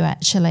people do,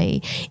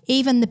 actually.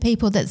 Even the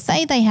people that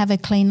say they have a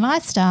clean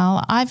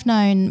lifestyle, I've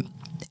known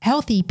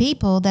healthy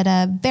people that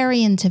are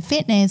very into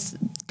fitness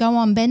go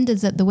on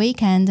benders at the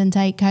weekend and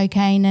take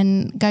cocaine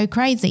and go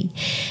crazy.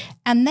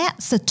 And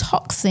that's a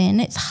toxin.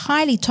 It's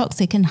highly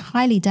toxic and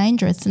highly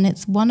dangerous, and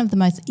it's one of the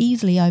most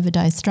easily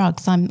overdosed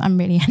drugs. I'm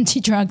really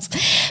anti-drugs.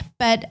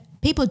 But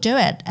people do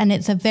it, and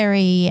it's a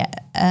very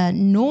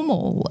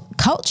normal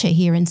culture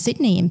here in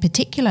Sydney in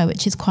particular,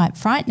 which is quite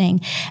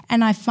frightening.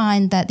 And I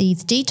find that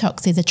these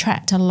detoxes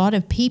attract a lot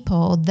of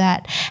people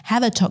that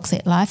have a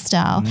toxic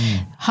lifestyle,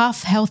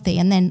 half healthy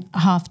and then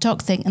half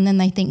toxic, and then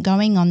they think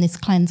going on this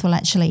cleanse will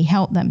actually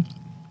help them.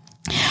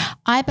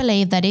 I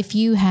believe that if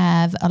you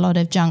have a lot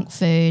of junk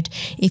food,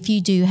 if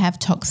you do have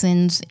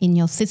toxins in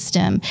your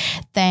system,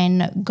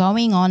 then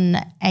going on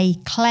a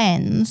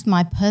cleanse,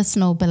 my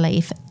personal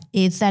belief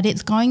is that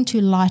it's going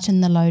to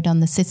lighten the load on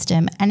the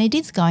system, and it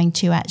is going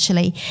to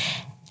actually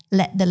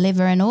let the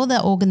liver and all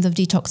the organs of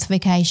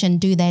detoxification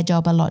do their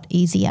job a lot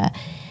easier.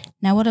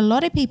 Now, what a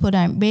lot of people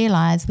don't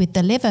realise with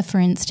the liver, for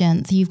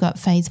instance, you've got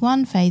phase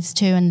 1, phase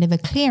 2 and liver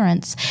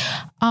clearance.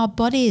 Our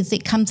bodies,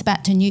 it comes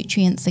back to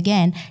nutrients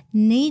again,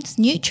 needs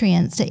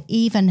nutrients to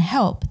even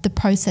help the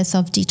process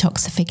of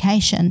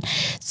detoxification.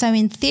 So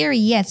in theory,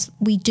 yes,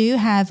 we do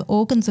have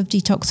organs of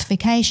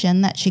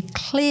detoxification that should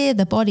clear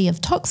the body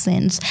of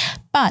toxins,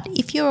 but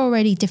if you're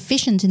already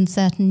deficient in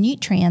certain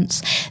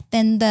nutrients,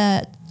 then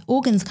the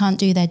organs can't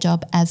do their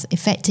job as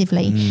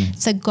effectively.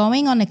 So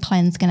going on a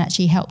cleanse can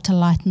actually help to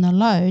lighten the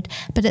load,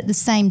 but at the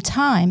same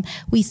time,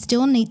 we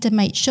still need to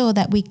make sure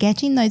that we're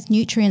getting those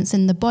nutrients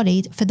in the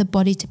body for the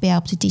body to be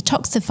able to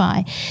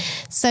detoxify.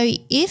 So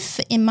if,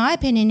 in my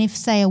opinion, if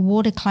say a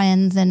water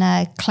cleanse and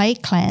a clay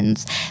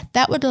cleanse,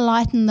 that would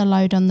lighten the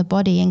load on the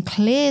body and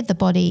clear the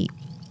body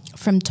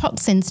from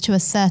toxins to a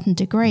certain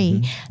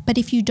degree. But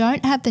if you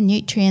don't have the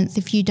nutrients,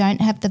 if you don't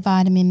have the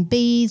vitamin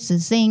Bs, the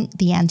zinc,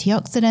 the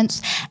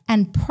antioxidants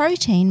and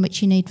protein,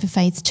 which you need for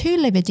phase 2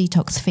 liver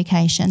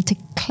detoxification to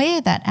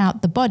clear that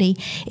out the body,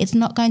 it's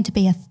not going to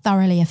be a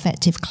thoroughly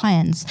effective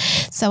cleanse.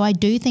 So I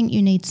do think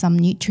you need some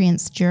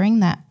nutrients during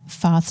that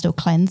fast or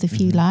cleanse, if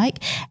you like,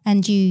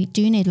 and you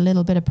do need a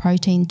little bit of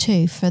protein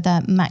too for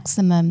the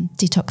maximum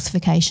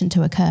detoxification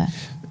to occur.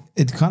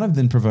 It kind of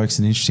then provokes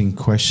an interesting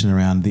question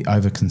around the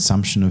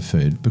overconsumption of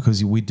food,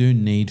 because we do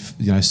need,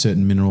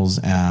 certain minerals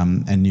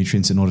and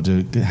nutrients in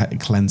order to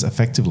cleanse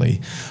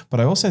effectively. But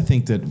I also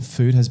think that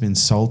food has been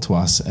sold to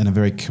us in a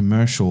very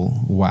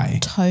commercial way.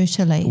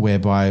 Totally.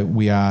 Whereby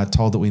we are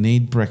told that we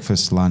need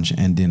breakfast, lunch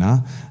and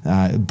dinner.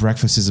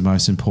 Breakfast is the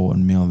most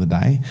important meal of the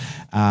day.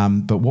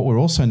 But what we're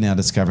also now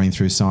discovering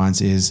through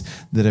science is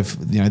that if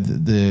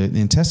the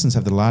intestines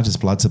have the largest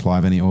blood supply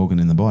of any organ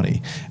in the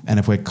body, and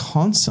if we're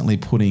constantly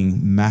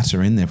putting matter products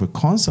are in there, if we're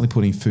constantly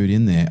putting food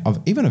in there,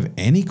 even of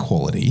any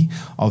quality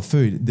of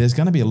food, there's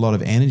going to be a lot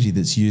of energy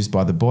that's used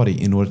by the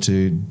body in order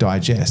to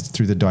digest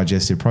through the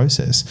digestive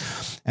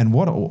process. And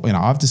what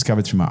I've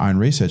discovered through my own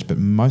research, but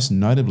most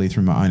notably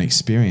through my own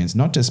experience,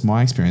 not just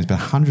my experience, but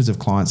hundreds of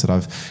clients that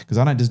because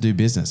I don't just do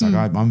business.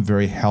 Like I'm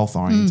very health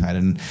orientated,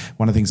 and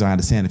one of the things I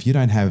understand, if you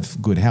don't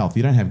have good health,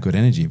 you don't have good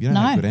energy. If you don't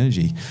have good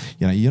energy,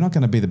 you're not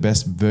going to be the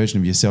best version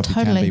of yourself you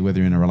can be, whether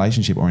you're in a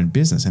relationship or in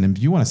business. And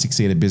if you want to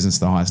succeed at business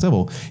at the highest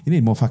level, you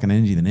need more fucking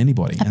energy than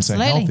anybody.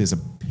 Absolutely. And so health is a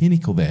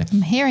pinnacle there.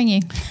 I'm hearing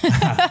you.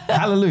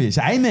 Hallelujah.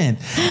 Amen.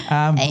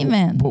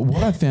 Amen. But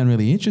what I found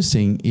really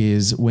interesting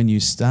is when you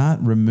start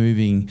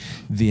removing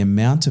the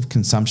amount of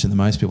consumption that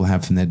most people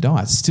have from their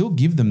diets, still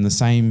give them the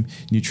same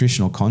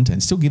nutritional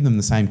content, still give them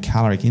the same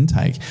caloric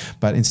intake,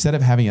 but instead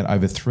of having it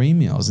over 3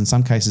 meals, in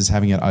some cases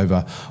having it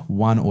over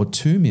 1 or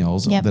 2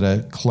 meals that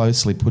are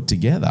closely put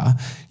together,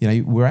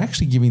 we're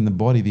actually giving the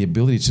body the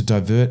ability to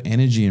divert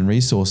energy and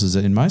resources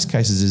that in most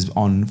cases is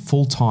on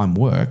full-time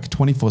work,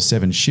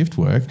 24/7 shift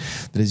work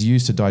that is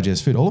used to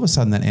digest food. All of a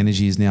sudden that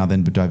energy is now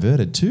then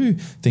diverted to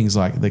things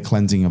like the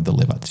cleansing of the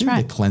liver,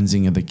 the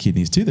cleansing of the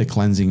kidneys, to the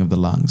cleansing of the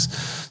lungs.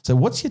 So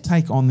what's your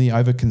take on the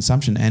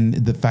overconsumption and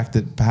the fact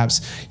that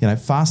perhaps,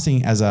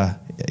 fasting as a,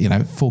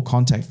 full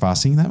contact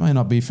fasting, that may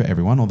not be for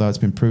everyone, although it's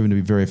been proven to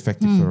be very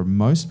effective for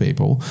most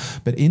people,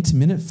 but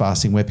intermittent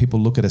fasting where people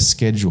look at a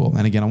schedule.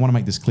 And again, I want to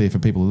make this clear for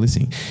people who are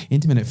listening.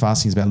 Intermittent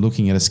fasting is about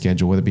looking at a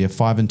schedule, whether it be a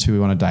 5 and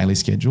 2 on a daily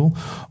schedule,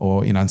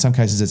 or, in some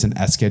cases it's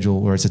a schedule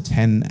where it's a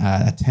 10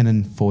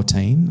 and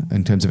 14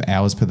 in terms of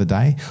hours per the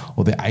day,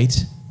 or the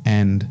 8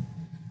 and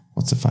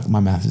what's the fuck? My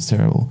math is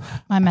terrible.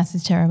 My math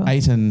is terrible.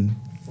 8 and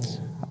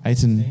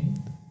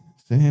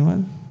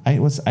 8.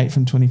 What's 8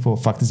 from 24?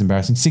 Fuck, this is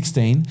embarrassing.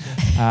 16.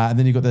 And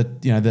then you've got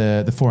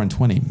the 4 and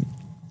 20.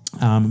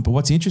 But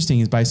what's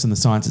interesting is based on the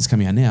science that's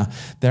coming out now,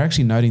 they're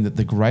actually noting that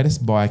the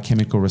greatest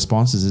biochemical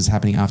responses is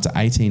happening after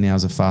 18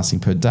 hours of fasting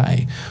per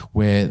day,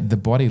 where the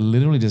body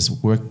literally just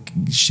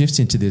shifts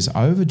into this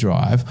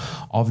overdrive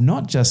of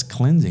not just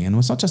cleansing, and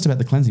it's not just about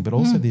the cleansing, but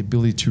also the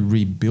ability to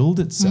rebuild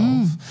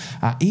itself,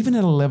 even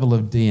at a level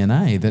of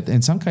DNA that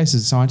in some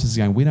cases scientists are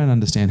going, we don't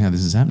understand how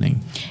this is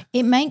happening.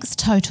 It makes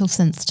total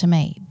sense to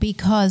me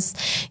because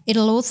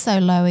it'll also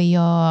lower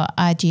your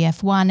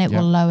IGF-1, it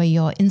will lower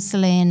your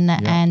insulin,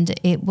 and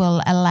it will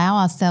allow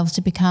ourselves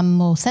to become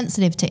more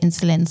sensitive to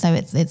insulin. So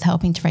it's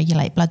helping to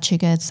regulate blood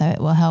sugar. So it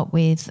will help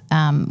with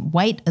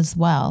weight as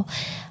well.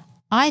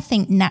 I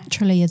think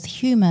naturally as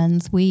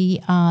humans,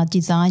 we are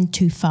designed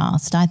to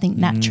fast. I think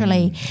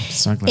naturally,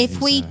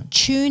 if we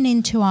tune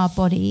into our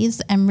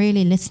bodies and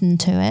really listen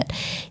to it,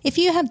 if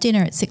you have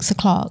dinner at 6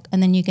 o'clock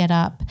and then you get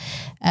up,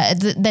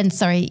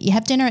 you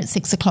have dinner at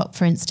 6 o'clock,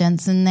 for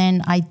instance, and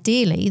then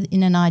ideally,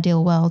 in an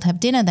ideal world,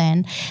 have dinner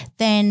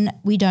then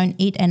we don't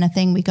eat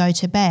anything, we go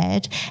to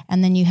bed,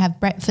 and then you have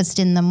breakfast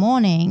in the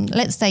morning.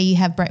 Let's say you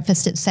have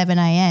breakfast at 7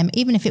 a.m.,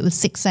 even if it was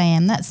 6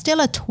 a.m., that's still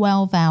a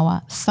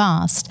 12-hour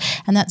fast,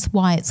 and that's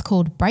why it's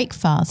called break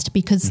fast,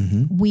 because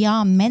we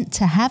are meant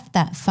to have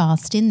that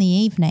fast in the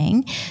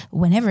evening,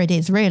 whenever it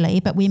is really,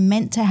 but we're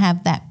meant to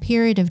have that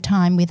period of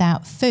time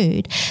without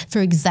food for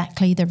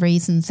exactly the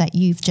reasons that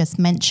you've just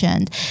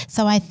mentioned.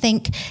 So I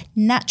think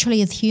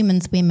naturally as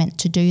humans we're meant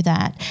to do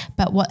that.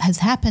 But what has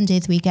happened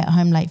is we get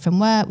home late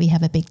from work, we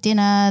have a big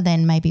dinner,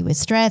 then maybe we're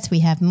stressed, we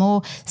have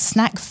more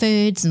snack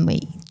foods and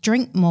we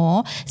drink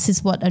more. This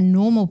is what a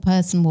normal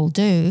person will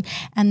do.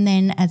 And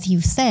then, as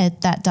you've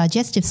said, that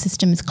digestive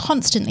system is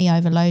constantly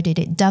overloaded.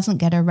 It doesn't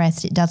get a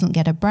rest. It doesn't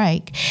get a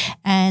break.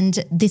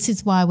 And this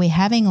is why we're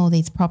having all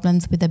these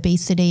problems with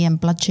obesity and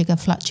blood sugar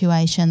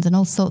fluctuations and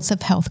all sorts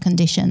of health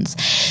conditions.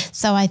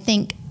 So I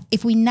think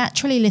if we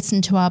naturally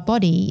listen to our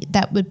body,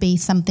 that would be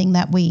something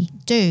that we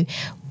do.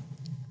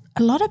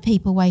 A lot of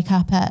people wake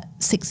up at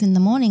 6 in the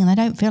morning and they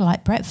don't feel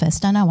like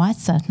breakfast. I know I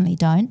certainly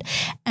don't.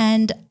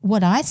 And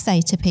what I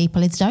say to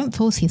people is don't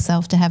force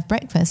yourself to have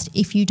breakfast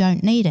if you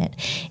don't need it.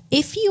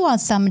 If you are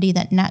somebody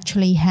that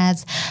naturally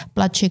has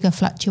blood sugar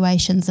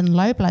fluctuations and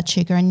low blood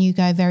sugar and you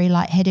go very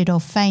lightheaded or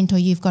faint, or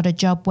you've got a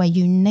job where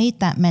you need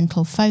that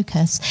mental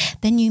focus,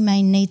 then you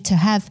may need to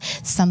have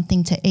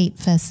something to eat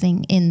first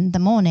thing in the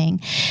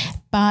morning.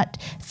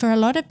 But for a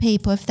lot of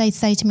people, if they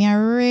say to me, I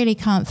really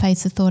can't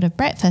face the thought of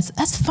breakfast,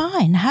 that's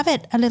fine. Have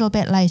it a little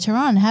bit later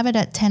on. Have it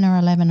at 10 or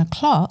 11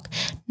 o'clock,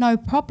 no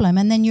problem.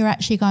 And then you're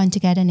actually going to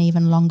get an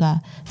even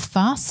longer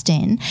fast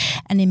in.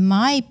 And in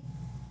my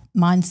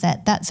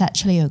mindset, that's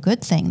actually a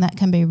good thing. That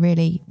can be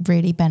really,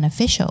 really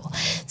beneficial.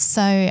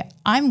 So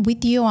I'm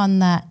with you on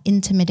that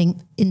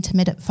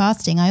intermittent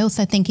fasting. I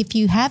also think if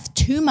you have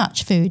too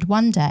much food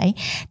one day,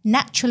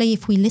 naturally,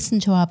 if we listen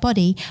to our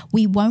body,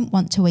 we won't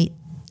want to eat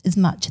as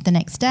much the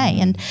next day.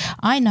 And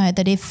I know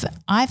that if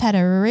I've had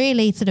a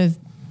really sort of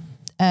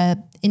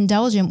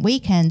indulgent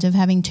weekend of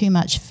having too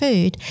much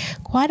food,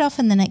 quite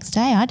often the next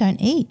day I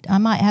don't eat. I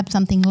might have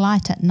something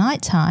light at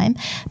night time,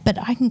 but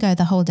I can go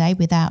the whole day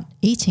without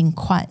eating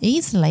quite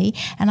easily,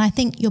 and I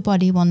think your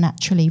body will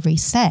naturally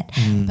reset.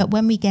 But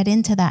when we get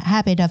into that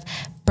habit of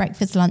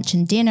breakfast, lunch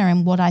and dinner.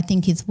 And what I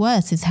think is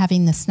worse is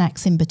having the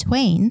snacks in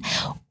between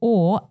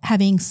or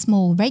having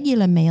small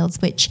regular meals,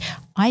 which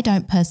I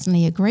don't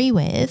personally agree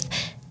with.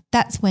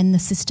 That's when the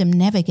system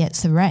never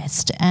gets a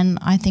rest. And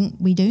I think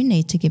we do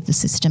need to give the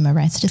system a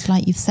rest, just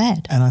like you've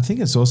said. And I think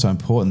it's also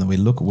important that we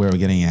look at where we're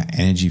getting our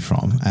energy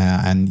from.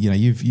 And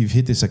you've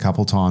hit this a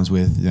couple of times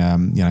with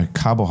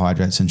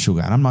carbohydrates and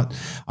sugar. And I'm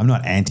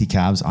not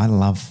anti-carbs. I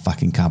love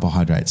fucking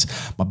carbohydrates.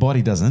 My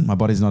body doesn't. My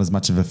body's not as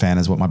much of a fan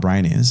as what my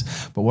brain is.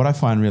 But what I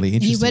find really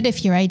interesting. You would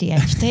if you're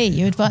ADHD.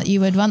 you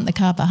would want the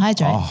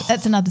carbohydrates. Oh,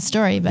 that's another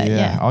story. But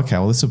yeah. Okay.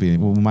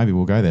 Well, maybe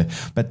we'll go there.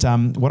 But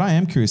what I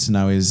am curious to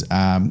know is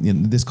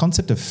this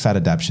concept of fat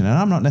adaptation, and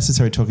I'm not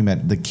necessarily talking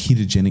about the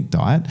ketogenic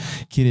diet.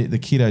 The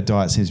keto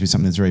diet seems to be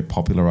something that's very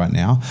popular right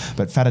now,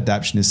 but fat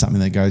adaptation is something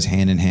that goes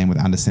hand in hand with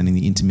understanding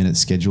the intermittent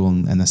schedule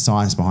and the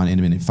science behind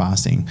intermittent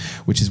fasting,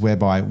 which is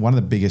whereby one of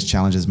the biggest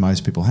challenges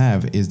most people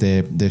have is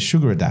they're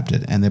sugar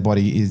adapted, and their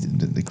body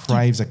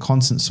craves a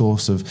constant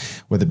source of,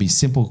 whether it be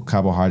simple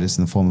carbohydrates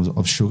in the form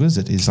of sugars,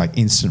 it is like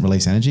instant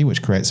release energy,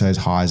 which creates those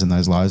highs and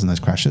those lows and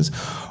those crashes,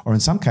 or in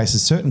some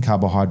cases certain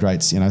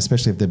carbohydrates,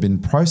 especially if they've been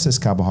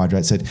processed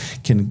carbohydrates, that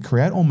can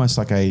create almost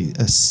like a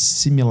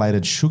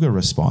simulated sugar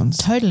response.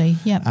 Totally,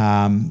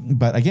 yeah.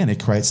 But again,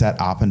 it creates that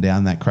up and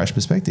down, that crash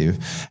perspective.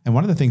 And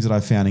one of the things that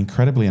I found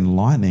incredibly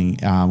enlightening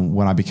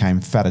when I became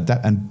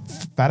becoming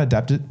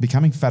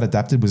fat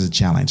adapted was a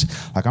challenge.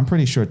 Like, I'm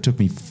pretty sure it took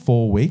me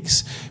 4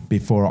 weeks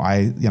before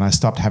I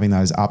stopped having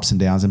those ups and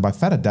downs. And by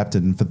fat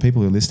adapted, and for the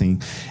people who are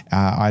listening,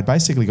 I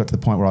basically got to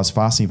the point where I was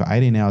fasting for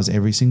 18 hours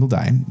every single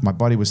day. My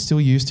body was still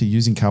used to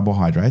using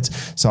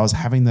carbohydrates, so I was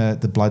having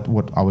the blood,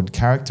 what I would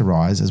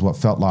characterize as what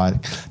felt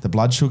like the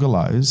blood sugar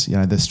lows,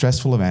 the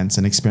stressful events,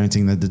 and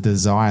experiencing the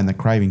desire and the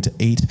craving to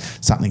eat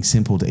something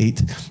simple, to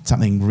eat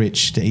something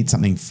rich, to eat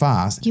something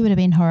fast. You would have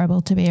been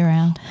horrible to be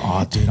around.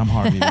 Oh, dude, I'm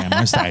horrible around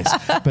most days.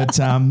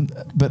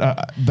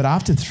 But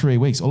after 3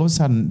 weeks, all of a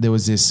sudden there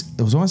was this.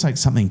 It was almost like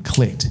something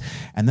clicked,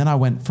 and then I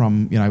went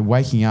from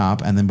waking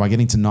up, and then by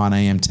getting to 9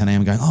 a.m., 10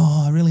 a.m., going,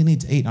 oh, I really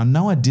need to eat. I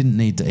know I didn't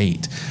need to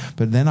eat,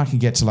 but then I can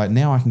get to like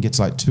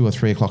 2 or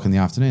 3 o'clock in the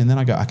afternoon, and then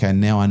I go, okay,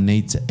 now I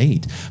need to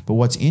eat. But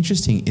what's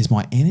interesting is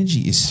my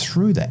energy is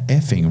through the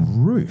effing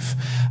roof,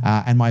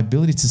 and my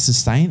ability to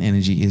sustain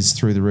energy is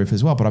through the roof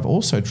as well. But I've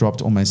also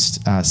dropped almost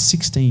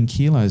 16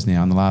 kilos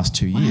now in the last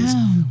 2 years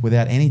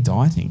without any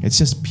dieting. It's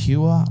just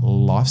pure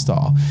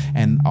lifestyle.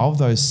 And of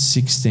the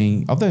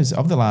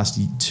last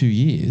 2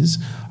 years,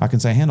 I can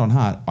say hand on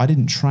heart, I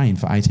didn't train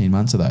for 18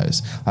 months of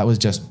those. That was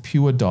just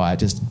pure diet,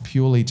 just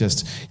purely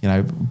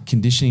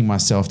conditioning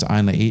myself to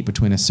only eat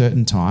between a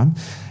certain time.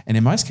 And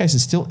in most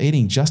cases, still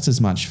eating just as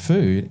much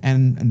food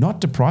and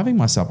not depriving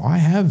myself. I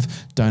have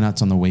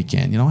donuts on the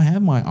weekend. I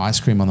have my ice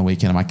cream on the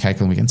weekend and my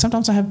cake on the weekend.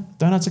 Sometimes I have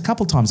donuts a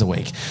couple times a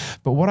week.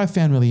 But what I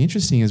found really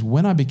interesting is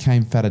when I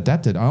became fat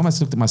adapted, I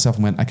almost looked at myself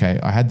and went, okay,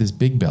 I had this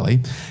big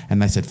belly,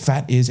 and they said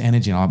fat is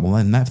energy. And I'm like,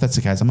 well, then if that's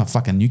the case, I'm a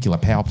fucking nuclear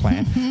power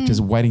plant just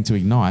waiting to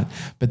ignite.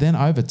 But then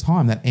over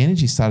time, that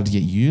energy started to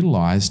get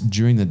utilized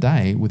during the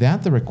day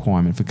without the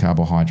requirement for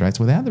carbohydrates,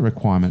 without the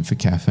requirement for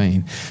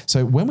caffeine.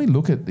 So when we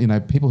look at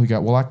people who go,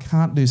 well, I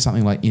can't do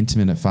something like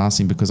intermittent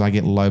fasting because I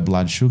get low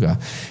blood sugar.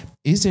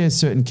 Is there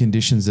certain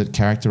conditions that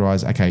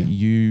characterize, okay,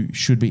 you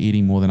should be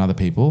eating more than other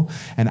people?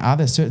 And are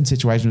there certain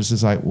situations where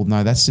it's like, well,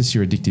 no, that's just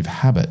your addictive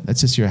habit.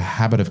 That's just your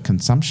habit of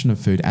consumption of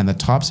food and the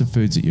types of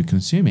foods that you're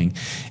consuming.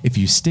 If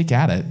you stick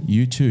at it,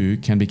 you too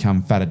can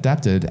become fat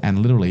adapted and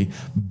literally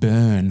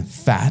burn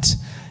fat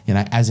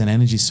as an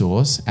energy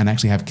source, and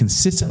actually have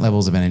consistent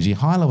levels of energy,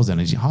 high levels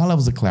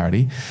of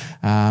clarity,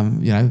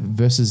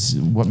 versus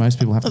what most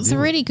people have to do. It's a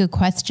really good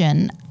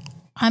question.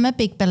 I'm a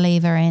big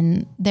believer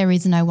in there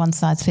is no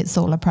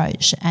one-size-fits-all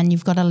approach, and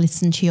you've got to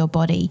listen to your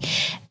body.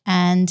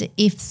 And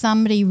if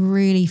somebody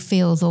really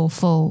feels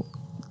awful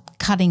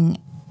cutting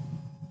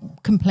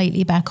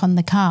completely back on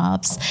the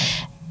carbs,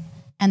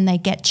 and they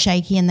get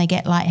shaky and they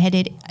get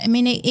lightheaded, I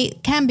mean,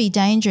 it can be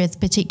dangerous,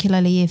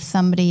 particularly if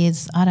somebody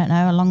is, I don't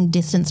know, a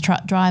long-distance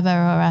truck driver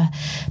or a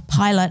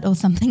pilot or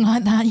something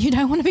like that. You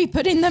don't want to be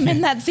putting them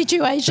in that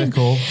situation. They're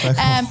cool.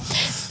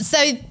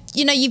 So,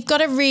 you've got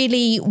to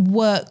really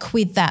work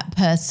with that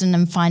person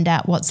and find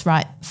out what's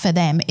right for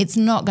them. It's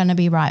not going to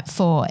be right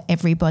for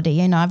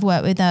everybody. I've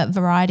worked with a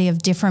variety of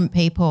different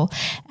people,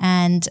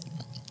 and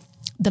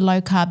the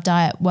low carb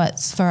diet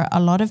works for a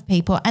lot of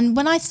people. And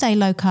when I say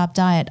low carb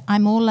diet,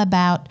 I'm all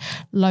about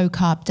low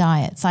carb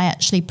diets. I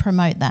actually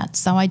promote that.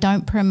 So I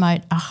don't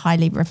promote a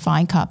highly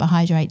refined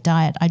carbohydrate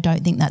diet. I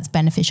don't think that's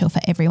beneficial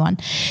for everyone.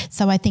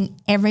 So I think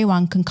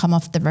everyone can come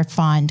off the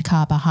refined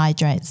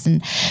carbohydrates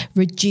and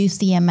reduce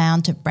the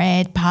amount of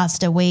bread,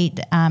 pasta,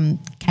 wheat,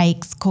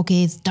 cakes,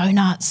 cookies,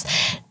 donuts.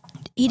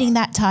 Eating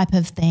that type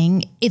of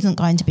thing isn't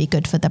going to be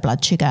good for the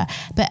blood sugar.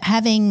 But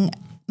having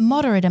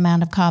moderate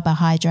amount of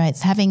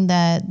carbohydrates, having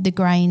the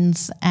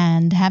grains,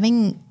 and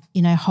having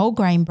whole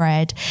grain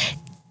bread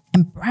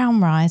and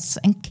brown rice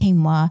and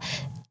quinoa,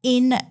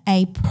 in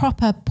a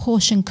proper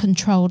portion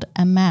controlled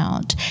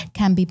amount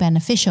can be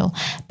beneficial.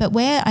 But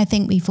where I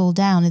think we fall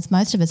down is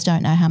most of us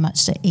don't know how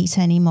much to eat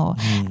anymore.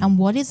 And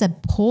what is a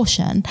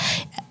portion?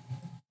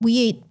 We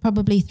eat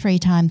probably 3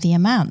 times the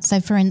amount. So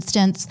for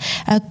instance,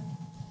 a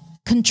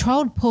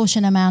controlled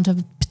portion amount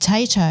of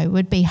potato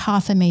would be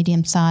half a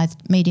medium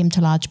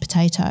to large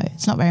potato.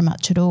 It's not very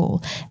much at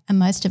all. And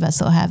most of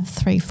us will have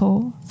 3,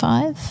 4,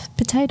 5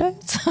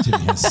 potatoes.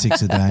 Jimmy has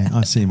 6 a day.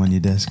 I see him on your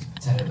desk.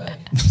 Potato bag.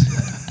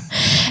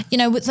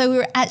 So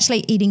we're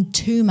actually eating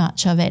too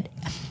much of it.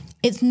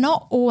 It's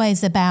not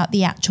always about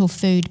the actual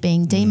food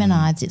being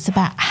demonized. It's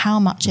about how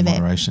much of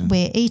Moderation. it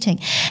we're eating.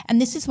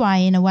 And this is why,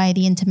 in a way,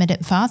 the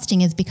intermittent fasting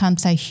has become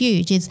so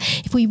huge, is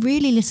if we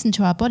really listen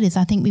to our bodies,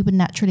 I think we would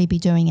naturally be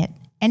doing it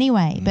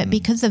anyway. But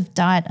because of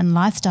diet and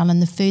lifestyle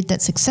and the food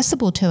that's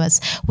accessible to us,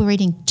 we're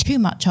eating too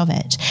much of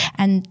it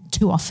and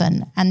too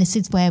often. And this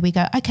is where we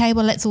go, okay,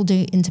 well, let's all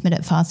do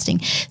intermittent fasting.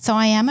 So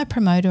I am a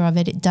promoter of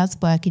it. It does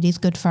work. It is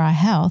good for our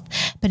health,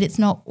 but it's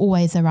not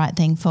always the right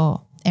thing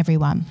for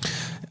everyone.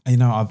 You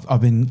know,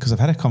 I've been, because I've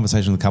had a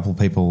conversation with a couple of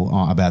people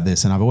about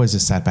this, and I've always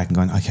just sat back and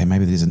gone, okay,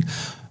 maybe this isn't.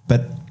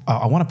 But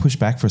I want to push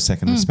back for a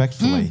second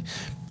respectfully.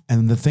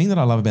 And the thing that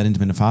I love about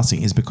intermittent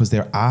fasting is because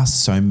there are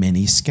so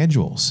many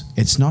schedules.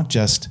 It's not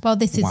just Well,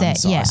 this is one it.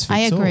 size Yeah, fits I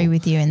agree all.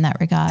 with you in that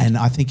regard. And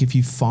I think if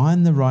you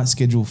find the right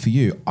schedule for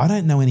you, I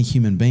don't know any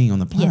human being on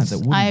the planet Yes, that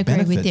wouldn't I agree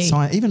benefit, with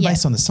you. even Yeah.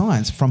 based on the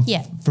science, from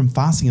Yeah.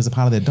 fasting as a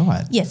part of their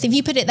diet. Yes, if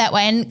you put it that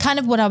way, and kind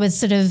of what I was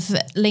sort of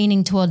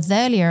leaning towards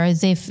earlier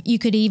is if you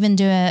could even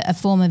do a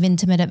form of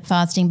intermittent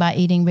fasting by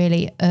eating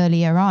really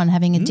earlier on,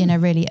 having a dinner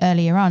really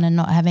earlier on and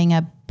not having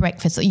a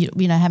breakfast or,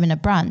 having a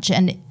brunch.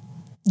 And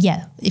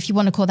yeah, if you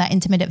want to call that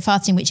intermittent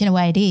fasting, which in a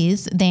way it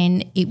is,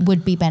 then it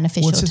would be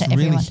beneficial Well, it's just to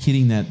everyone. really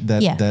hitting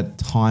that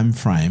time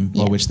frame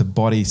by which the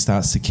body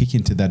starts to kick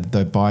into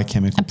the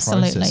biochemical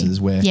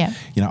processes where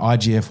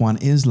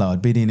IGF-1 is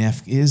lowered,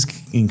 BDNF is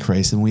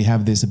increased, and we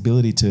have this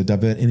ability to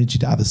divert energy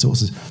to other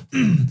sources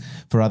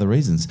for other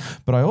reasons.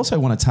 But I also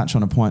want to touch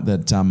on a point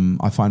that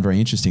I find very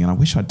interesting, and I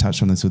wish I'd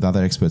touched on this with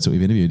other experts that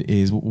we've interviewed,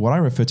 is what I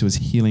refer to as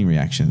healing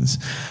reactions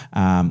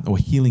or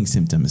healing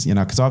symptoms.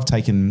 Because I've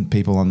taken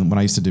people on, when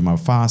I used to do my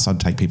fast, I'd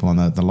take people on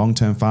the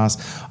long-term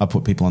fast. I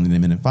put people on the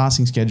intermittent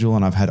fasting schedule,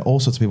 and I've had all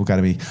sorts of people go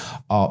to me,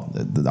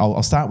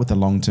 I'll start with the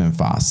long-term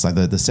fast, so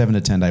the 7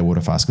 to 10 day water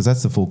fast, because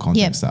that's the full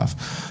contact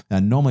stuff.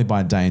 And normally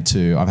by day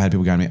 2, I've had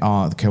people go to me,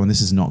 Kerwin,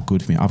 this is not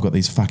good for me. I've got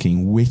these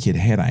fucking wicked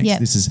headaches. Yep.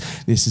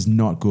 This is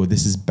not good.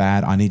 This is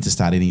bad. I need to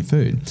start eating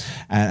food.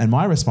 And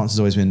my response has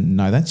always been,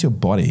 no, that's your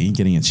body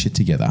getting its shit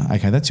together.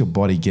 Okay, that's your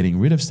body getting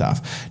rid of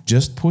stuff.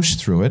 Just push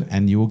through it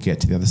and you will get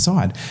to the other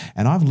side.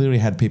 And I've literally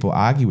had people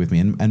argue with me,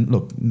 and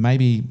look,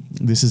 maybe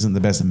this isn't the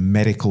best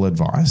medical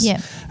advice,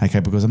 okay,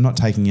 because I'm not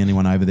taking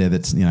anyone over there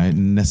that's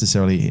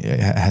necessarily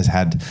has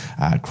had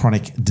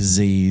chronic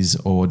disease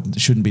or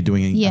shouldn't be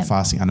doing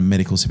fasting under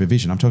medical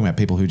supervision. I'm talking about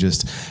people who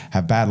just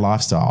have bad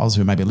lifestyles,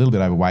 who may be a little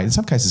bit overweight, in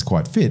some cases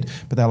quite fit,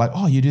 but they're like,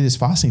 oh, you do this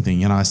fasting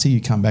thing, I see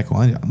you come back,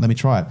 well, let me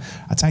try it.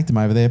 I take them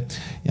over there,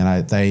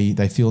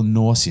 they feel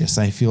nauseous,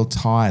 they feel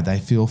tired, they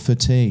feel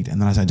fatigued,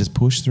 and then I say, just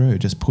push through.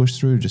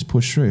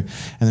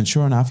 And then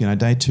sure enough,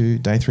 day 2,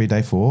 day 3,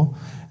 day 4,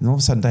 and all of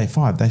a sudden, day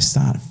 5, they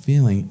start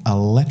feeling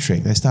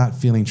electric. They start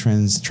feeling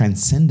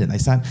transcendent. They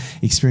start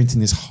experiencing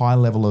this high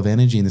level of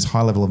energy and this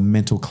high level of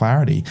mental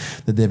clarity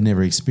that they've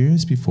never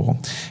experienced before.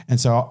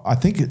 And so I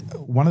think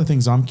one of the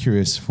things I'm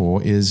curious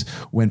for is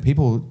when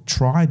people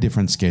try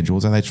different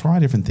schedules and they try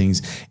different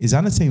things, is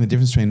understanding the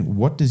difference between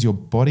what does your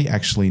body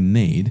actually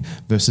need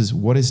versus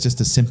what is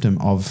just a symptom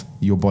of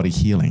your body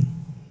healing.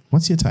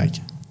 What's your take?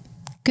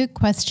 Good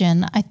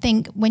question. I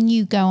think when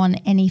you go on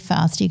any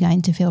fast, you're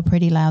going to feel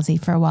pretty lousy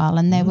for a while,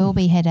 and there will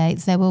be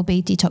headaches, there will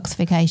be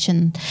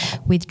detoxification,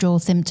 withdrawal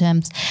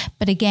symptoms.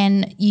 But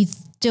again, you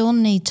still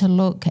need to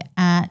look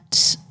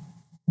at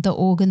the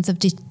organs of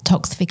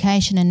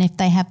detoxification and if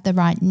they have the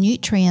right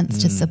nutrients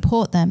to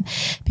support them.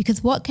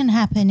 Because what can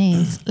happen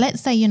is,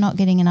 let's say you're not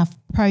getting enough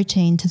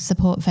protein to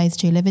support phase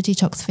 2 liver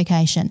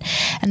detoxification,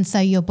 and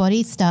so your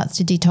body starts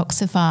to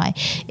detoxify.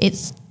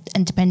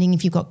 And depending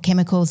if you've got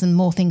chemicals and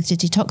more things to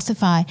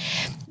detoxify,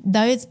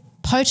 those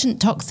potent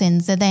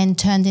toxins are then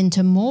turned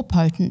into more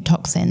potent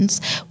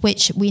toxins,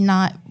 which we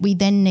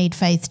then need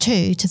phase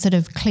 2 to sort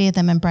of clear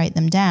them and break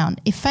them down.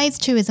 If phase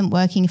 2 isn't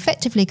working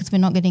effectively because we're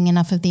not getting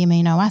enough of the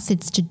amino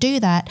acids to do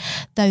that,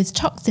 those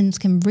toxins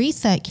can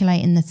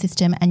recirculate in the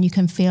system and you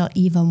can feel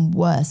even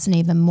worse and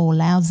even more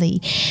lousy.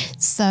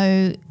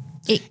 So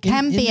it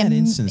can in be that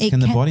instance,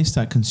 can the body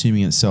start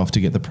consuming itself to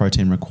get the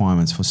protein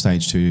requirements for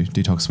stage 2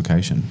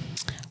 detoxification?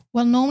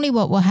 Well, normally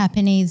what will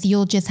happen is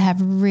you'll just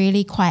have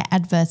really quite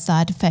adverse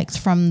side effects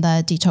from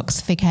the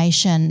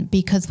detoxification,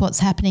 because what's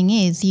happening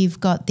is you've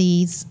got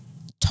these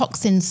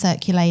toxins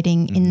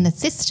circulating in the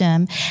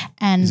system.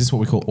 And is this what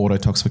we call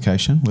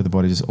autotoxification, where the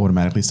body just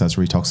automatically starts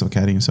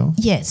retoxificating itself?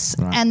 Yes.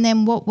 Right. And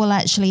then what will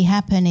actually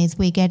happen is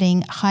we're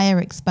getting higher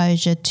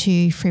exposure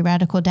to free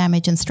radical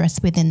damage and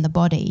stress within the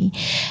body.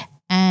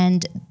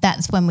 And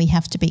that's when we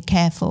have to be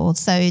careful.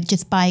 So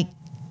just by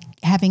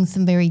having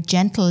some very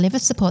gentle liver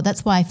support.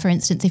 That's why, for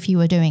instance, if you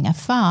were doing a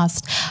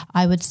fast,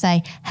 I would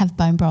say have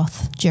bone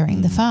broth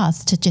during the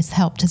fast to just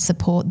help to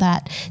support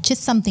that.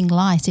 Just something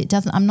light.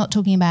 I'm not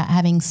talking about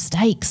having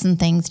steaks and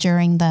things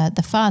during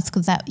the fast,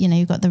 because that,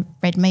 you've got the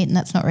red meat and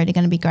that's not really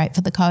going to be great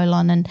for the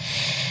colon. And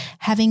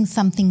having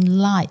something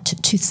light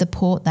to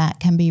support that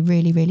can be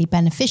really, really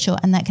beneficial,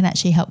 and that can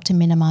actually help to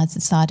minimize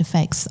the side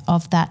effects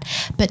of that.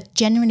 But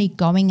generally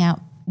going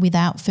out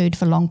without food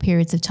for long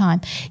periods of time,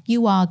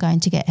 you are going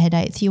to get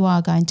headaches, you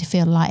are going to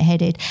feel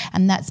lightheaded,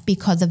 and that's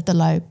because of the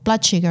low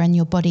blood sugar and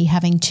your body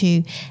having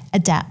to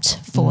adapt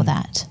for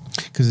that.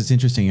 Because it's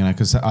interesting,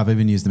 because I've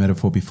even used the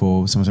metaphor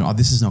before. Someone's saying, "Oh,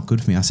 this is not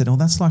good for me." I said, "Oh,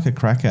 that's like a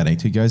crack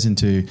addict who goes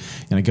into,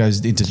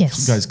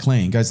 goes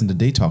clean, goes into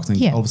detox,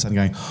 and all of a sudden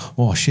going,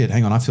 oh shit,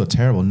 hang on, I feel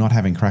terrible. Not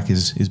having crack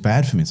is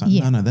bad for me." It's like,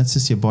 no, that's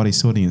just your body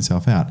sorting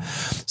itself out.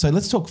 So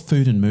let's talk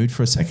food and mood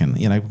for a second,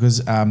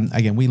 because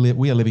again,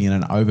 we are living in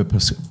an over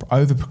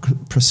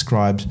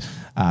prescribed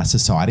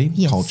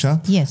society, culture.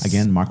 Yes.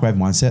 Again, microwave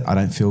mindset. I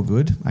don't feel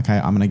good. Okay,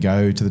 I'm going to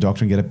go to the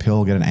doctor and get a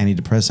pill, get an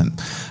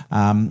antidepressant.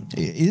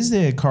 Is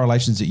there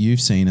correlations that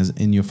you've seen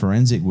in your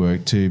forensic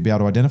work to be able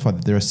to identify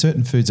that there are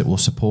certain foods that will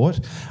support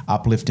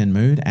uplift in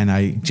mood and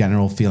a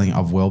general feeling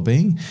of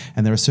well-being,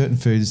 and there are certain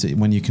foods that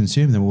when you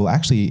consume them will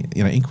actually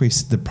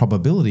increase the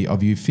probability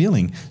of you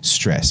feeling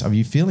stress, of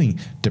you feeling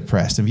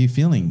depressed, of you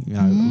feeling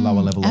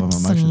lower level of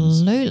emotions?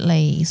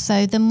 Absolutely.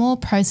 So the more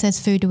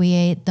processed food we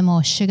eat, the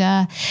more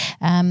sugar,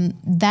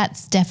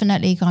 that's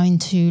definitely going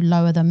to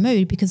lower the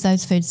mood, because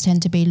those foods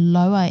tend to be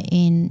lower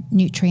in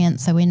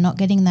nutrients, so we're not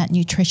getting that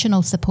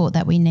nutritional support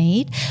that we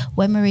need.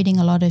 When we're eating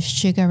a lot of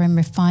sugar and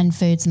refined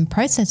foods and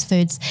processed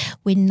foods,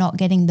 we're not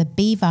getting the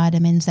B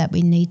vitamins that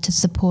we need to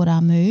support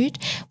our mood.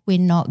 We're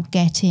not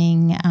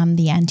getting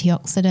the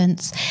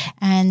antioxidants,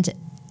 and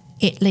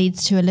it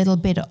leads to a little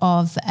bit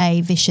of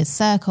a vicious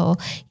circle.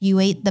 You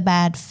eat the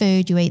bad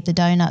food, you eat the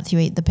donuts, you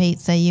eat the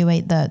pizza, you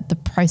eat the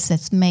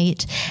processed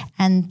meat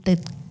and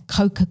the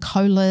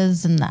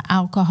Coca-Colas and the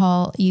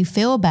alcohol, you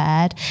feel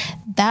bad,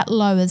 that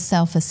lowers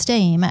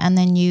self-esteem, and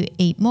then you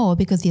eat more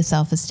because your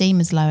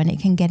self-esteem is low, and it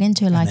can get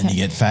into and then you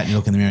get fat and you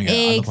look in the mirror and go,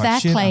 I look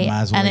like shit, I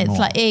might as well and eat it's more.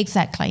 like,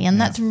 exactly, and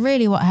that's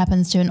really what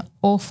happens to an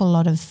awful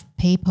lot of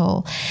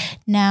people.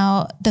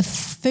 Now, the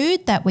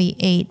food that we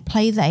eat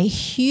plays a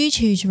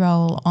huge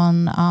role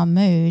on our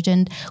mood,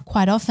 and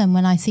quite often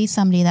when I see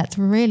somebody that's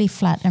really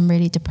flat and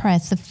really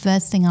depressed, the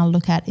first thing I'll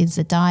look at is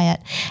the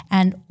diet,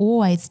 and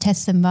always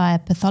test them via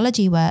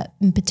pathology work,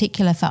 in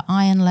particular for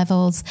iron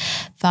levels,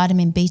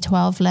 vitamin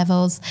B12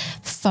 levels,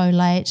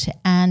 folate,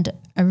 and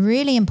a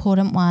really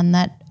important one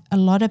that a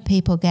lot of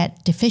people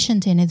get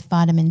deficient in is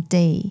vitamin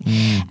D.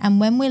 And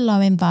when we're low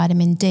in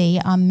vitamin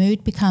D, our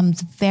mood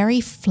becomes very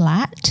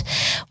flat.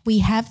 We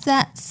have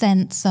that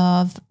sense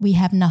of we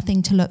have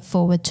nothing to look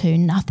forward to,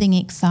 nothing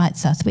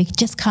excites us. We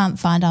just can't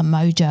find our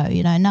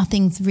mojo,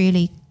 nothing's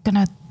really going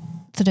to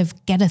sort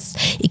of get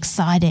us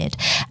excited.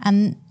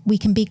 And we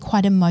can be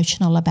quite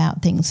emotional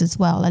about things as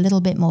well, a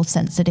little bit more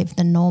sensitive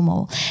than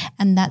normal.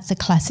 And that's a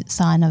classic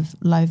sign of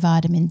low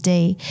vitamin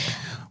D.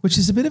 Which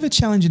is a bit of a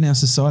challenge in our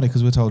society,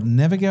 because we're told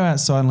never go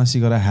outside unless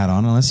you've got a hat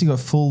on, unless you've got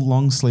full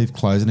long sleeve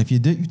clothes. And if you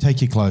do, you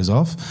take your clothes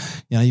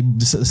off, you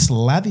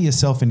slather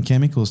yourself in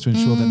chemicals to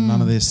ensure that none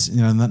of this,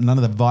 none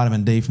of the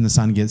vitamin D from the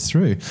sun gets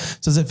through.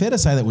 So is it fair to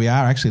say that we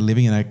are actually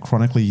living in a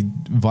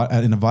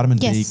vitamin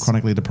D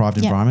chronically deprived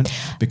environment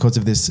because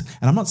of this?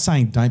 And I'm not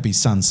saying don't be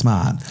sun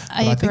smart, but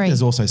I think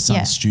there's also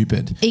sun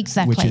stupid.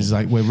 Exactly. Which is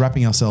like we're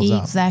wrapping ourselves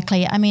up.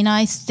 Exactly. I mean,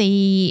 I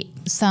see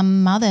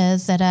some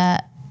mothers that are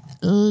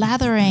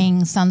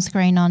lathering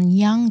sunscreen on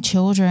young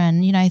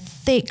children,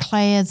 thick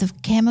layers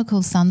of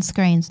chemical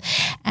sunscreens.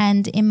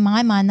 And in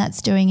my mind,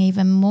 that's doing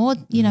even more,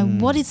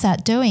 what is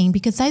that doing?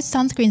 Because those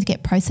sunscreens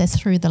get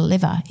processed through the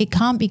liver. It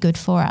can't be good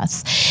for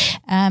us.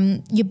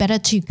 You're better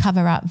to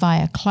cover up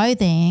via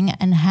clothing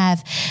and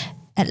have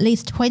at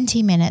least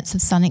 20 minutes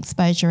of sun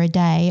exposure a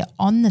day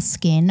on the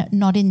skin,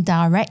 not in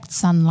direct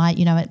sunlight,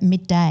 at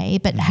midday,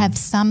 but have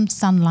some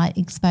sunlight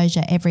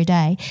exposure every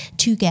day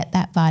to get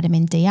that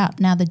vitamin D up.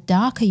 Now, the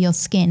darker your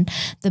skin,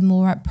 the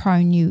more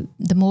prone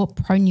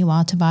you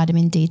are to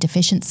vitamin D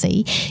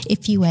deficiency.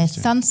 If you wear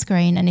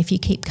sunscreen and if you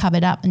keep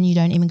covered up and you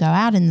don't even go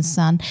out in the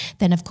sun,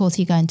 then of course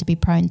you're going to be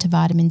prone to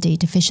vitamin D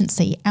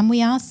deficiency. And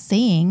we are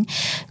seeing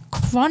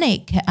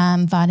chronic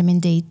vitamin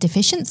D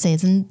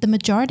deficiencies, and the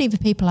majority of the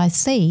people I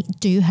see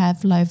do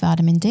have low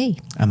vitamin D.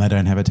 And they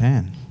don't have a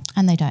tan.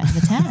 And they don't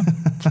have a tan.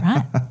 That's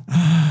right.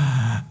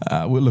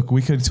 Well, look,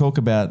 we could talk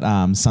about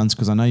suns,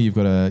 because I know you've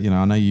got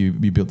I know you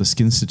built the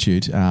Skin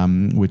Institute,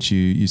 which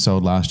you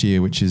sold last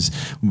year, which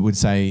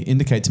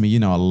indicate to me you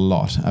know a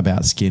lot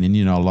about skin, and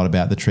you know a lot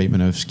about the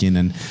treatment of skin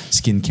and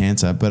skin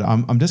cancer. But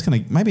I'm just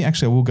going to, maybe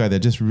actually I will go there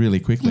just really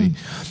quickly,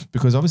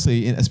 because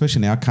obviously,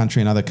 especially in our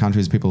country and other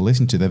countries people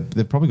listen to,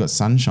 they've probably got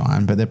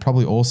sunshine, but they're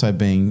probably also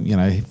being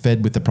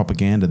fed with the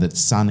propaganda that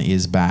sun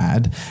is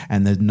bad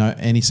and that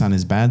any sun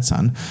is bad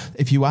sun.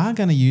 If you are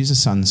going to use a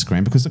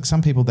sunscreen, because look,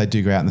 some people, they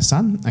do go out in the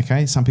sun,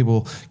 Okay, some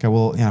people go,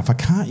 well, if I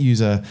can't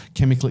use a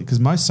chemical, because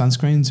most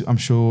sunscreens, I'm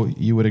sure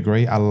you would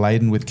agree, are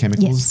laden with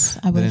chemicals Yes,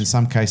 I would. that in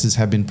some cases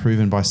have been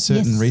proven by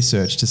certain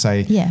research to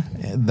say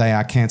they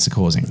are cancer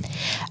causing.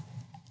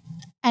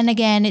 And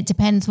again, it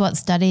depends what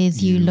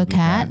studies you look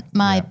at.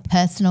 My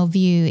personal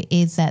view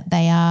is that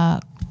they are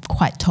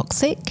quite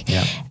toxic,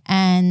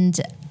 and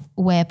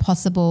where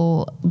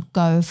possible,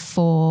 go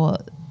for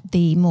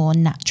the more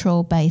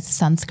natural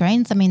based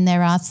sunscreens. I mean,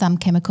 there are some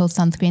chemical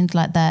sunscreens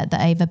like the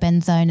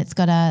avobenzone. It's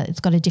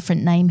got a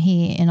different name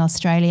here in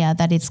Australia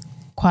that is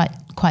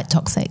quite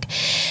toxic.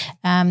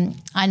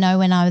 I know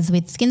when I was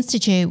with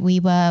Skinstitute,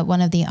 we were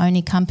one of the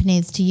only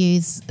companies to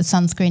use a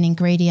sunscreen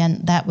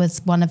ingredient that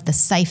was one of the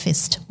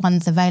safest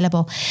ones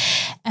available.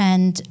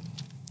 And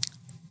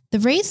the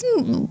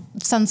reason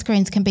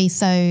sunscreens can be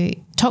so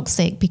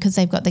toxic because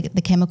they've got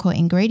the chemical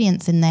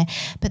ingredients in there,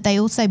 but they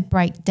also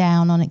break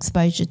down on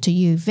exposure to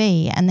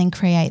UV and then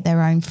create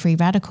their own free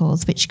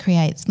radicals, which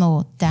creates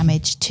more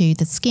damage to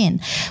the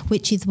skin,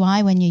 which is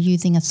why when you're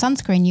using a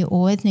sunscreen, you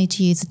always need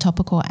to use a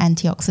topical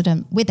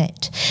antioxidant with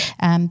it,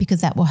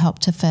 because that will help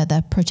to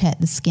further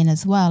protect the skin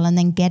as well. And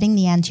then getting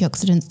the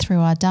antioxidants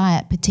through our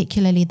diet,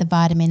 particularly the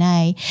vitamin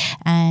A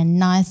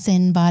and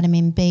niacin,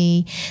 vitamin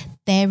B,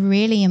 they're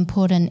really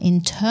important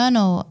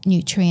internal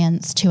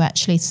nutrients to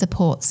actually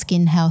support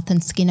skin health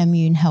and skin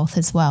immune health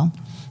as well.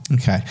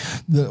 Okay.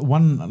 The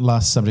one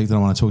last subject that I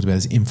want to talk about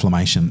is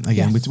inflammation.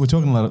 Again, we're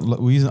talking a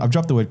lot. I've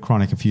dropped the word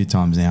chronic a few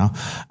times now,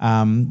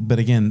 but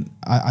again,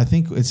 I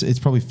think it's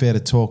probably fair to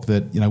talk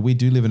that we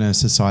do live in a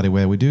society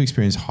where we do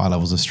experience high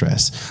levels of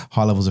stress,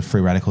 high levels of free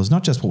radicals,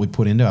 not just what we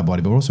put into our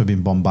body, but we're also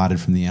being bombarded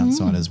from the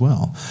outside as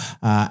well.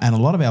 And a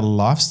lot of our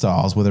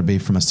lifestyles, whether it be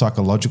from a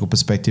psychological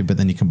perspective, but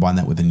then you combine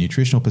that with a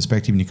nutritional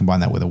perspective, and you combine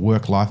that with a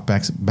work-life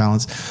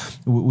balance,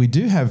 we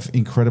do have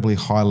incredibly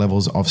high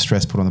levels of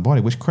stress put on the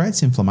body, which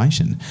creates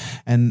inflammation.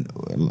 And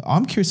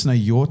I'm curious to know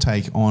your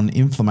take on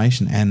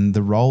inflammation and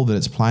the role that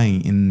it's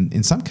playing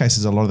in some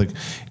cases, a lot of the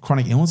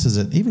chronic illnesses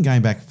that even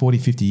going back 40,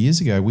 50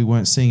 years ago, we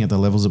weren't seeing at the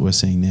levels that we're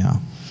seeing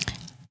now.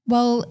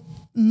 Well,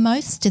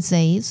 most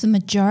disease, the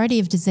majority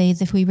of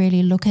disease, if we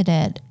really look at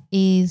it,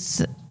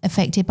 is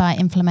affected by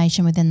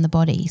inflammation within the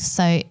body.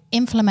 So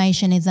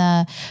inflammation is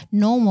a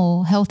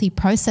normal, healthy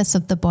process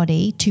of the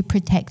body to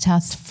protect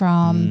us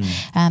from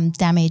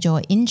damage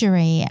or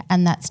injury,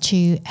 and that's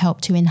to help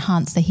to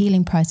enhance the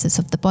healing process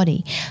of the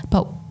body.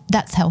 But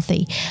that's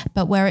healthy.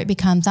 But where it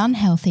becomes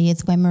unhealthy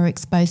is when we're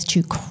exposed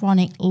to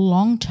chronic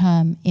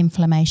long-term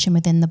inflammation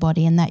within the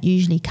body, and that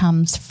usually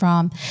comes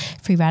from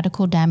free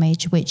radical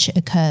damage, which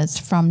occurs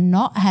from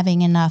not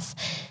having enough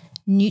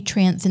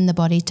nutrients in the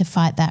body to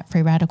fight that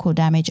free radical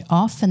damage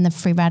off. And the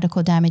free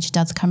radical damage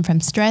does come from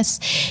stress.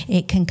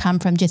 It can come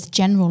from just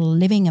general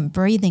living and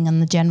breathing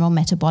and the general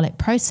metabolic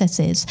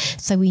processes.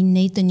 So we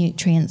need the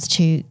nutrients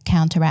to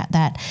counteract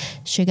that.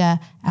 Sugar,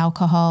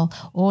 alcohol,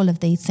 all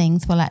of these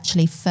things will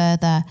actually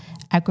further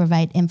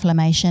aggravate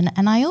inflammation.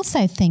 And I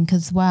also think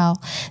as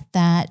well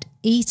that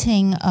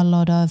eating a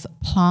lot of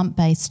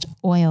plant-based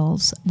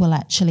oils will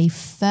actually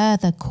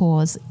further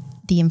cause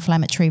the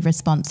inflammatory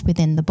response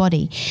within the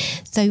body.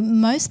 So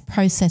most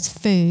processed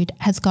food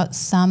has got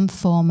some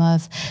form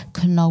of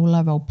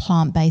canola or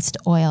plant-based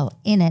oil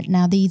in it.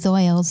 Now these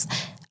oils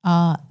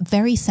are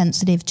very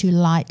sensitive to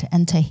light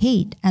and to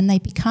heat, and they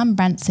become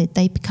rancid,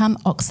 they become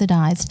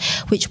oxidized,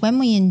 which when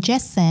we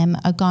ingest them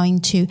are going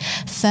to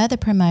further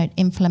promote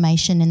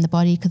inflammation in the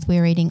body because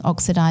we're eating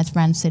oxidized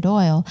rancid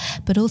oil.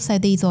 But also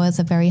these oils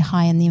are very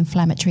high in the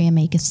inflammatory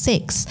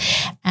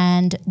omega-6,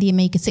 and the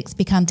omega-6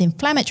 becomes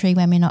inflammatory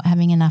when we're not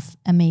having enough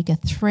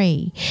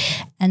omega-3.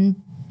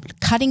 And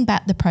cutting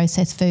back the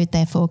processed food,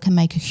 therefore, can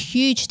make a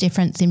huge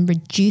difference in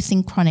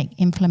reducing chronic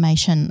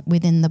inflammation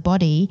within the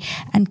body,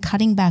 and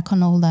cutting back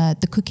on all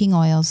the cooking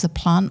oils, the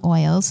plant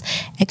oils.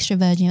 Extra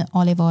virgin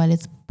olive oil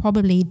is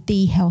probably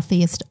the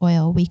healthiest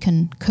oil we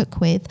can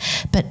cook with,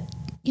 but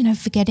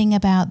forgetting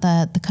about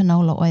the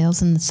canola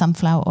oils and the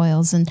sunflower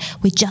oils, and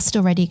we're just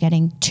already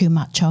getting too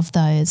much of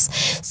those.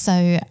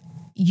 So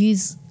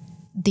use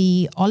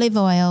the olive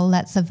oil,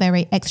 that's a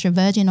very extra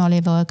virgin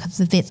olive oil because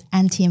of its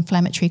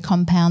anti-inflammatory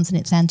compounds and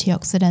its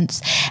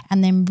antioxidants,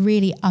 and then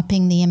really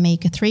upping the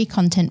omega-3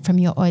 content from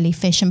your oily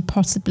fish, and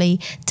possibly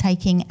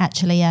taking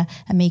actually a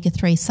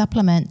omega-3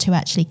 supplement to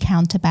actually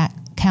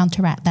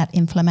counteract that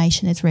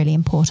inflammation is really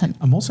important.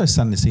 I'm also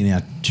starting to see now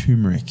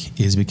turmeric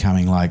is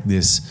becoming like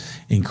this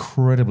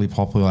incredibly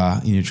popular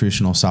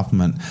nutritional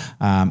supplement,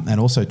 and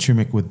also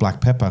turmeric with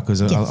black pepper,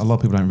 because a lot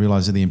of people don't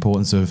realise that the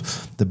importance of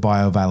the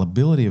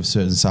bioavailability of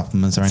certain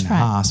supplements are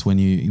enhanced when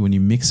you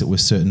mix it with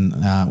certain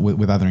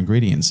with other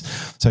ingredients.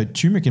 So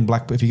turmeric and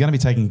black, if you're going to be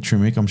taking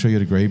turmeric, I'm sure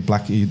you'd agree,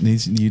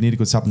 you need a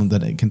good supplement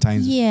that it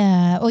contains.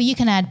 Yeah, or you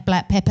can add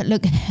black pepper.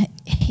 Look,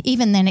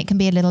 even then it can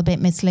be a little bit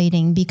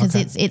misleading because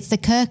it's the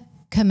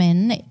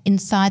curcumin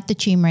inside the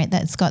turmeric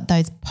that's got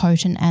those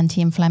potent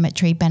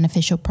anti-inflammatory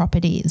beneficial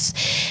properties.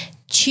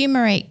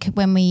 Turmeric,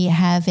 when we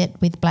have it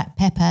with black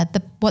pepper, the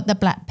what the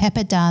black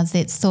pepper does,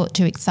 it's thought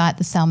to excite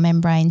the cell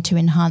membrane to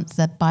enhance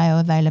the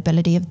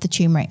bioavailability of the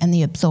turmeric and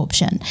the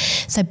absorption.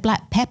 So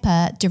black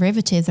pepper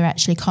derivatives are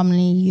actually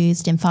commonly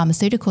used in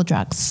pharmaceutical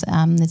drugs.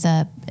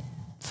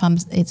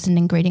 It's an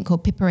ingredient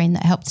called piperine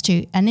that helps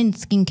to, and in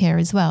skincare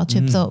as well, to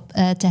absorb,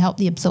 to help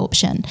the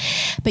absorption.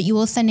 But you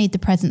also need the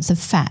presence of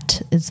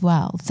fat as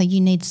well. So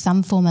you need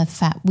some form of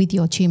fat with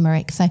your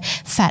turmeric. So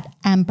fat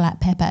and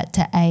black pepper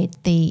to aid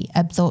the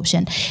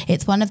absorption.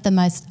 It's one of the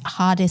most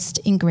hardest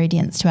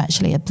ingredients to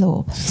actually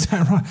absorb. Is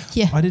that right?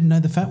 Yeah. I didn't know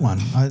the fat one.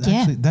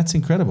 Actually, that's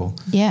incredible.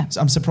 Yeah. So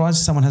I'm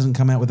surprised someone hasn't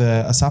come out with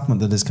a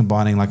supplement that is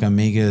combining like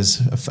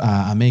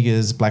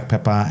omegas, black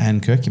pepper,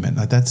 and curcumin.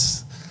 Like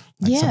that's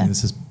something that's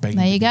just big.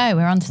 There you go.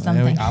 We're on to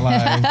something. Hello.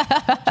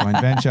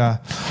 Joint venture.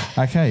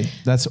 Okay,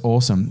 that's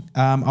awesome.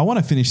 I want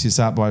to finish this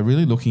up by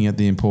really looking at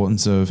the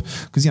importance of,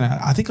 because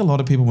I think a lot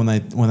of people when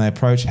they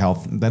approach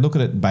health, they look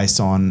at it based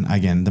on,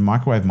 again, the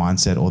microwave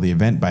mindset or the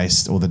event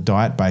based or the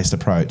diet based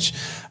approach.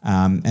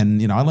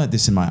 And I learned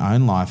this in my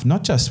own life,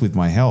 not just with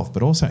my health,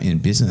 but also in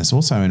business,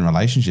 also in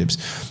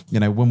relationships.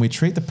 When we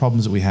treat the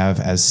problems that we have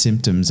as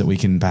symptoms that we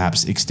can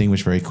perhaps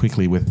extinguish very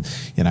quickly with,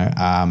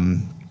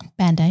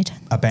 Band-Aid.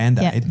 A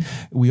Band-Aid. Yep.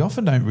 We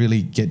often don't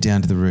really get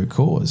down to the root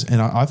cause.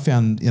 And I've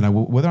found,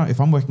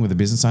 if I'm working with a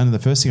business owner, the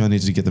first thing I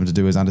need to get them to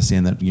do is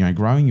understand that,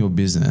 growing your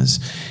business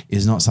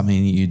is not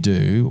something that you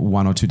do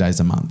 1 or 2 days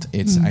a month.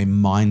 It's a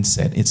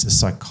mindset. It's a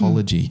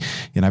psychology.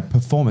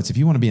 Performance. If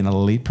you want to be an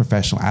elite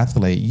professional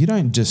athlete, you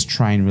don't just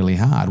train really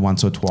hard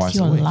once or twice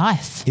a week. It's your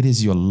life. It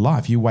is your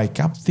life. You wake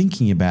up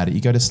thinking about it.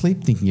 You go to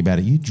sleep thinking about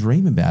it. You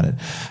dream about it.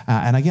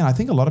 And again, I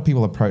think a lot of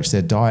people approach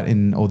their diet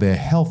or their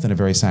health in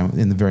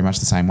very much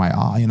the same way.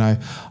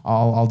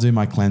 I'll do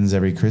my cleanse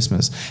every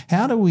Christmas.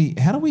 How do we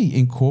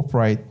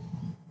incorporate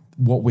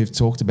what we've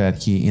talked about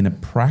here in a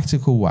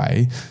practical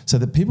way so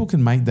that people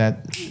can make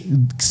that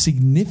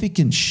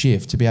significant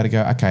shift to be able to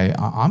go, okay,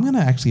 I'm going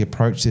to actually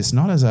approach this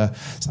not as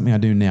something I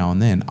do now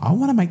and then. I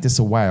want to make this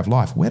a way of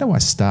life. Where do I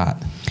start?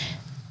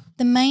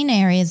 The main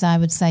areas I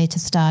would say to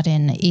start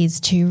in is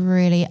to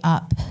really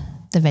up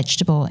the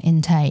vegetable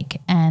intake.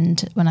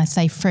 And when I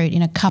say fruit,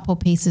 a couple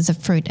pieces of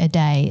fruit a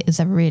day is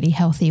a really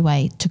healthy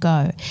way to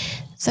go.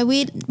 So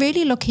we're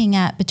really looking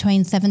at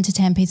between 7 to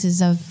 10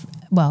 pieces of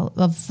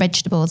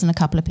vegetables and a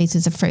couple of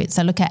pieces of fruit.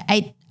 So look at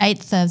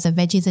eight serves of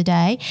veggies a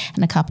day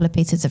and a couple of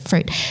pieces of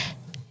fruit.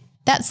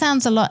 That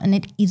sounds a lot, and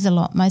it is a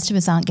lot. Most of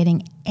us aren't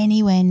getting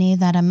anywhere near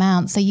that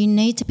amount. So you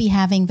need to be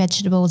having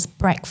vegetables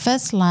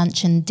breakfast,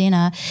 lunch and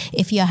dinner.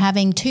 If you're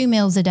having 2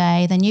 meals a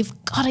day, then you've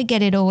got to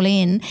get it all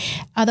in.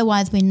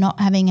 Otherwise, we're not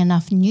having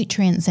enough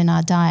nutrients in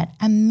our diet,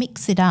 and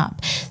mix it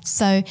up.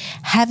 So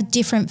have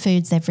different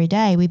foods every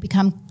day. We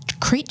become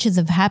creatures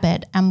of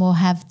habit, and we'll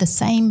have the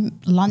same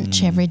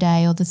lunch every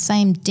day or the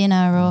same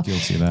dinner. Or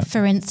guilty of that.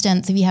 For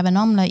instance, if you have an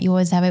omelette, you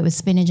always have it with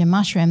spinach and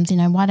mushrooms.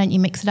 Why don't you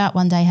mix it up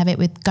one day, have it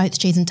with goat's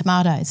cheese and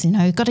tomatoes?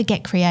 You've got to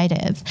get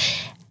creative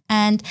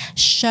and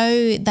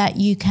show that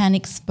you can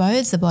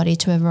expose the body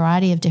to a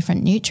variety of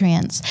different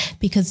nutrients,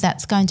 because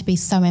that's going to be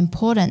so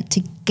important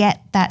to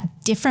get that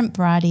different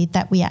variety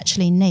that we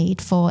actually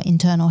need for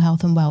internal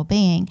health and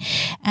well-being.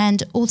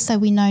 And also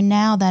we know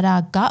now that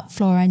our gut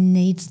flora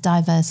needs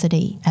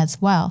diversity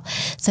as well.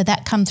 So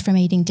that comes from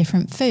eating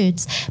different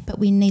foods, but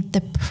we need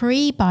the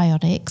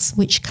prebiotics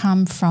which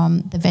come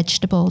from the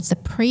vegetables. The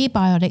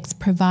prebiotics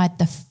provide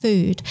the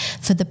food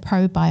for the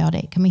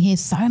probiotic. And we hear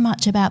so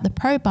much about the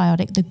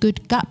probiotic, the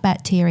good gut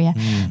bacteria,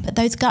 but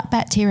those gut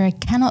bacteria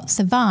cannot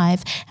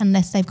survive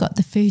unless they've got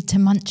the food to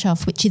munch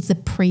off, which is the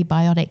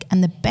prebiotic.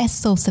 And the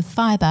best source of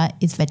fiber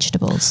is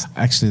vegetables.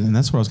 Actually, and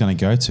that's what I was going to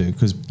go to,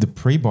 because the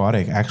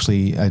prebiotic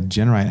actually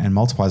generate and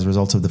multiply as a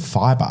result of the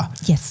fiber.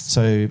 Yes.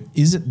 So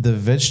is it the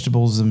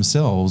vegetables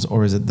themselves,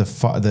 or is it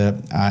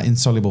the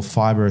insoluble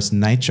fibrous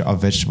nature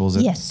of vegetables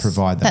that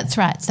provide that? That's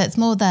right. So it's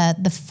more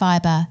the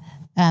fiber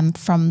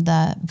from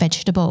the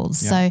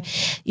vegetables. Yeah.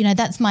 So,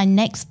 that's my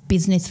next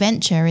business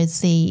venture is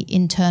the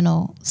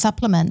internal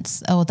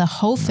supplements or the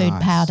whole food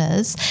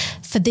powders,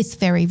 for this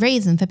very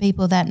reason. For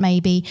people that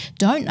maybe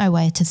don't know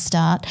where to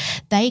start,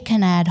 they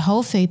can add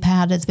whole food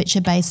powders, which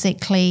are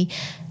basically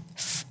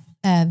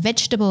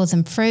vegetables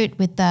and fruit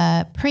with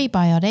the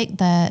prebiotic,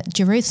 the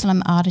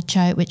Jerusalem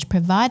artichoke, which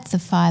provides the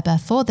fiber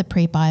for the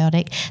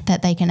prebiotic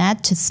that they can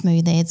add to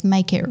smoothies,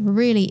 make it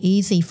really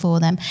easy for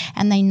them,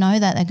 and they know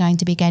that they're going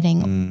to be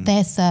getting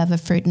their serve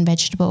of fruit and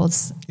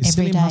vegetables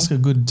every day. Is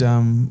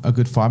psyllium husk a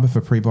good fiber for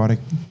prebiotic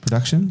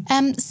production?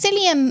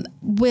 Psyllium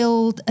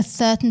will, a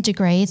certain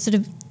degree, sort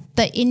of.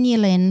 The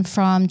inulin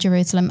from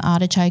Jerusalem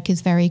artichoke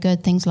is very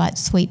good. Things like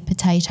sweet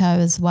potato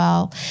as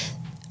well.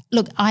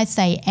 Look, I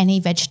say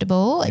any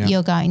vegetable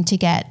you're going to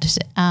get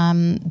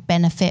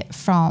benefit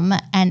from,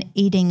 and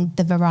eating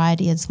the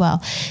variety as well.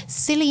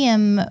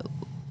 Psyllium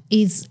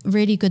is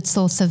really good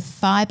source of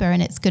fibre,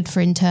 and it's good for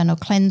internal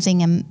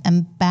cleansing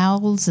and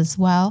bowels as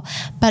well.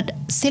 But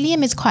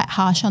psyllium is quite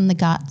harsh on the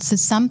gut. So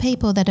some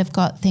people that have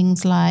got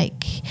things like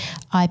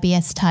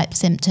IBS type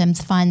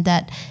symptoms find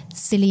that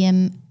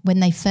psyllium, when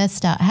they first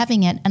start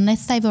having it,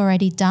 unless they've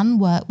already done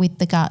work with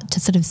the gut to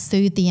sort of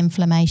soothe the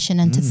inflammation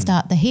and to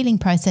start the healing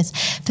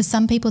process, for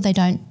some people they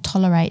don't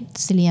tolerate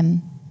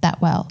psyllium that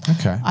well.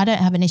 Okay. I don't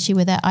have an issue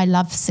with it. I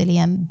love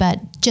psyllium, but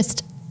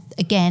just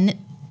again,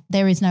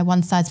 there is no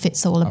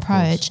one-size-fits-all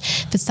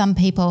approach. For some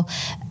people,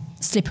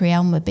 slippery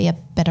elm would be a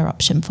better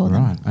option for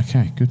them. Right.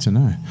 Okay. Good to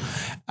know.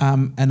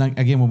 And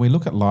again, when we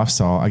look at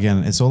lifestyle,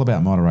 again, it's all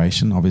about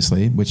moderation,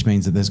 obviously, which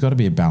means that there's got to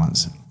be a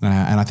balance.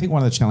 And I think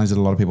one of the challenges that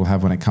a lot of people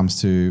have when it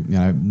comes to,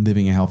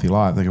 living a healthy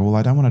life, they go, well,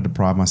 I don't want to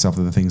deprive myself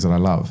of the things that I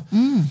love.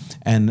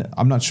 And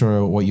I'm not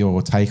sure what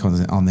your take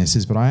on this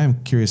is, but I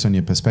am curious on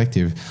your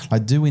perspective.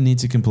 Like, do we need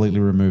to completely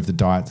remove the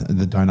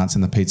donuts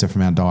and the pizza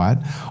from our diet?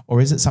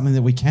 Or is it something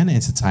that we can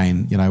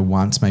entertain,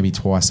 once, maybe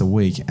twice a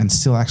week and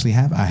still actually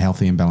have a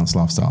healthy and balanced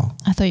lifestyle?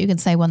 I thought you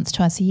could say once,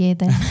 twice a year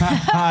then.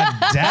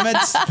 Damn it.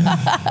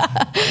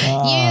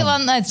 You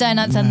want those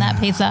donuts and that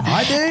pizza.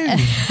 I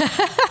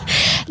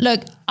do.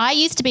 Look, I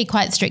used to be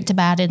quite strict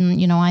about it,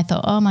 and, I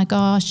thought, oh my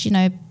gosh,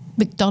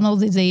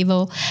 McDonald's is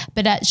evil.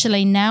 But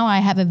actually now I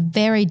have a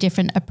very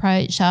different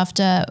approach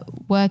after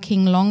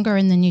working longer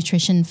in the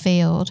nutrition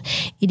field.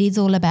 It is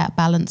all about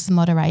balance and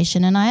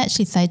moderation. And I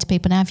actually say to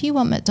people now, if you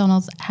want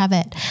McDonald's, have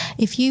it.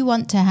 If you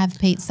want to have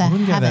pizza, have it. I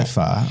wouldn't go that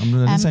far. I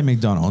didn't say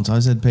McDonald's, I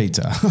said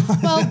pizza.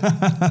 Well,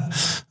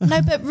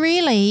 no, but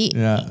really,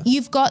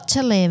 you've got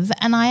to live.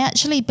 And I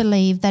actually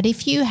believe that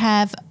if you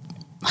have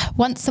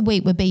once a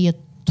week would be your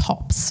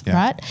tops,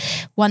 right?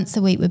 Once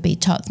a week would be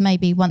tops,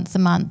 maybe once a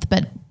month,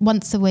 but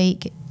once a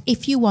week,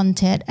 if you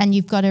want it and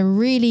you've got a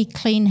really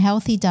clean,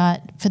 healthy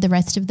diet for the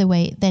rest of the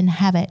week, then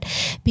have it.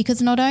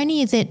 Because not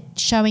only is it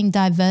showing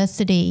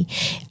diversity,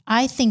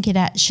 I think it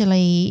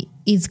actually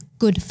is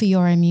good for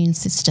your immune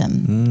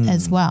system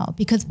as well.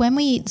 Because when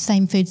we eat the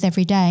same foods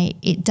every day,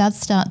 it does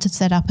start to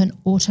set up an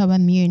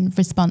autoimmune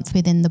response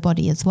within the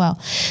body as well.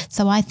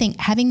 So I think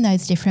having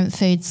those different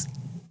foods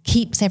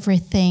keeps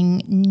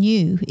everything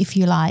new, if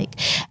you like.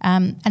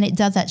 And it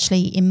does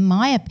actually, in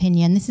my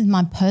opinion, this is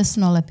my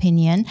personal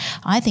opinion,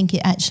 I think it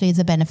actually is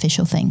a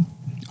beneficial thing.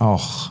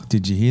 Oh,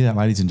 did you hear that,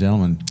 ladies and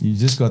gentlemen? You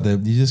just got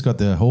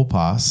the hall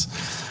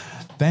pass.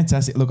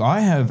 Fantastic. Look, I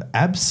have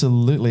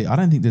absolutely, I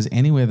don't think there's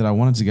anywhere that I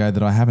wanted to go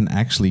that I haven't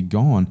actually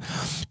gone.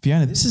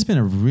 Fiona, this has been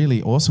a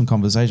really awesome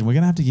conversation. We're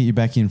going to have to get you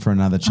back in for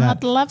another chat.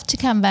 I'd love to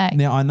come back.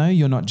 Now, I know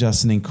you're not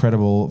just an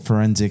incredible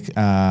forensic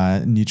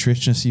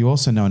nutritionist. You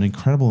also know an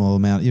incredible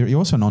amount. You're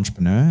also an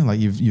entrepreneur. Like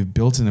you've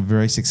built in a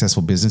very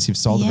successful business. You've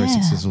sold a very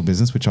successful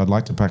business, which I'd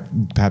like to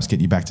perhaps get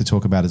you back to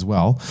talk about as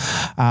well.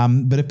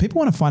 But if people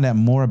want to find out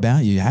more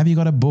about you, have you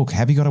got a book?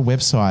 Have you got a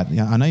website?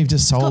 I know you've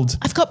just sold.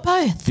 I've got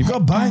both. You've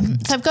got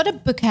both. So I've got a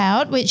book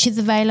out, which is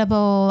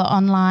available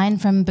online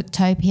from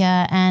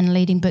Booktopia and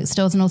leading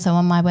bookstores, and also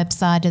on my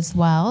website as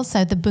well.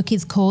 So the book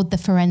is called The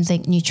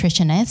Forensic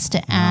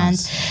Nutritionist, and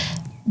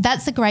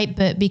that's a great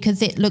book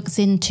because it looks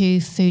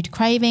into food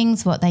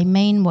cravings, what they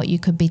mean, what you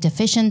could be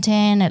deficient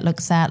in. It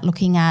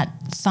looking at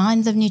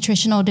signs of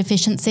nutritional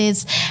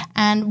deficiencies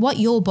and what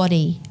your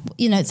body,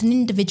 it's an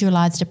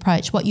individualized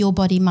approach, what your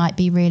body might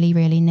be really,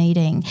 really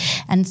needing.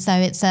 And so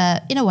it's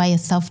in a way, a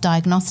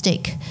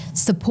self-diagnostic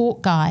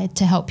support guide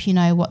to help you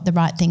know what the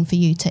right thing for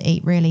you to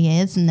eat really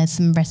is. And there's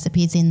some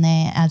recipes in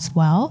there as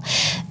well.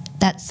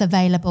 That's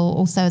available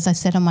also, as I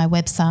said, on my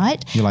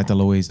website. You're like the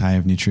Louise Hay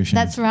of nutrition.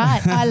 That's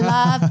right. I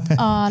love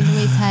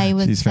Louise Hay.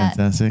 She's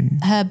fantastic.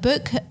 Her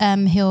book,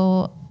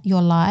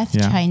 Your Life,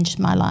 changed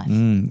my life.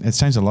 It's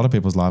changed a lot of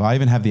people's life. I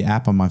even have the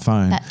app on my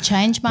phone. That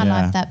changed my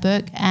life, that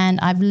book.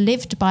 And I've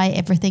lived by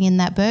everything in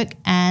that book,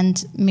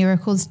 and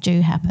miracles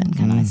do happen,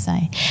 can I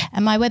say.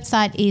 And my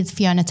website is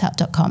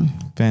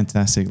fionatuck.com.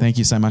 Fantastic. Thank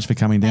you so much for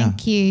coming down.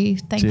 Thank you.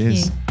 Thank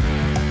you.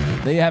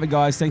 There you have it,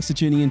 guys. Thanks for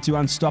tuning in to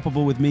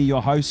Unstoppable with me,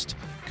 your host,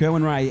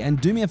 Kerwin Ray.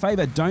 And do me a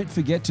favor, don't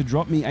forget to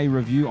drop me a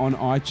review on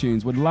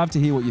iTunes. Would love to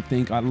hear what you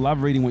think. I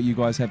love reading what you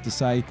guys have to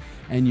say,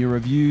 and your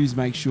reviews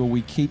make sure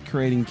we keep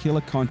creating killer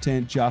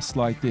content just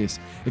like this.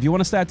 If you want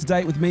to stay up to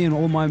date with me and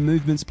all my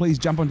movements, please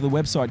jump onto the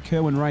website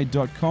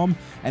kerwinray.com,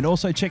 and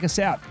also check us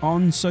out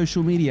on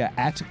social media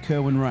at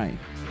Kerwin Ray.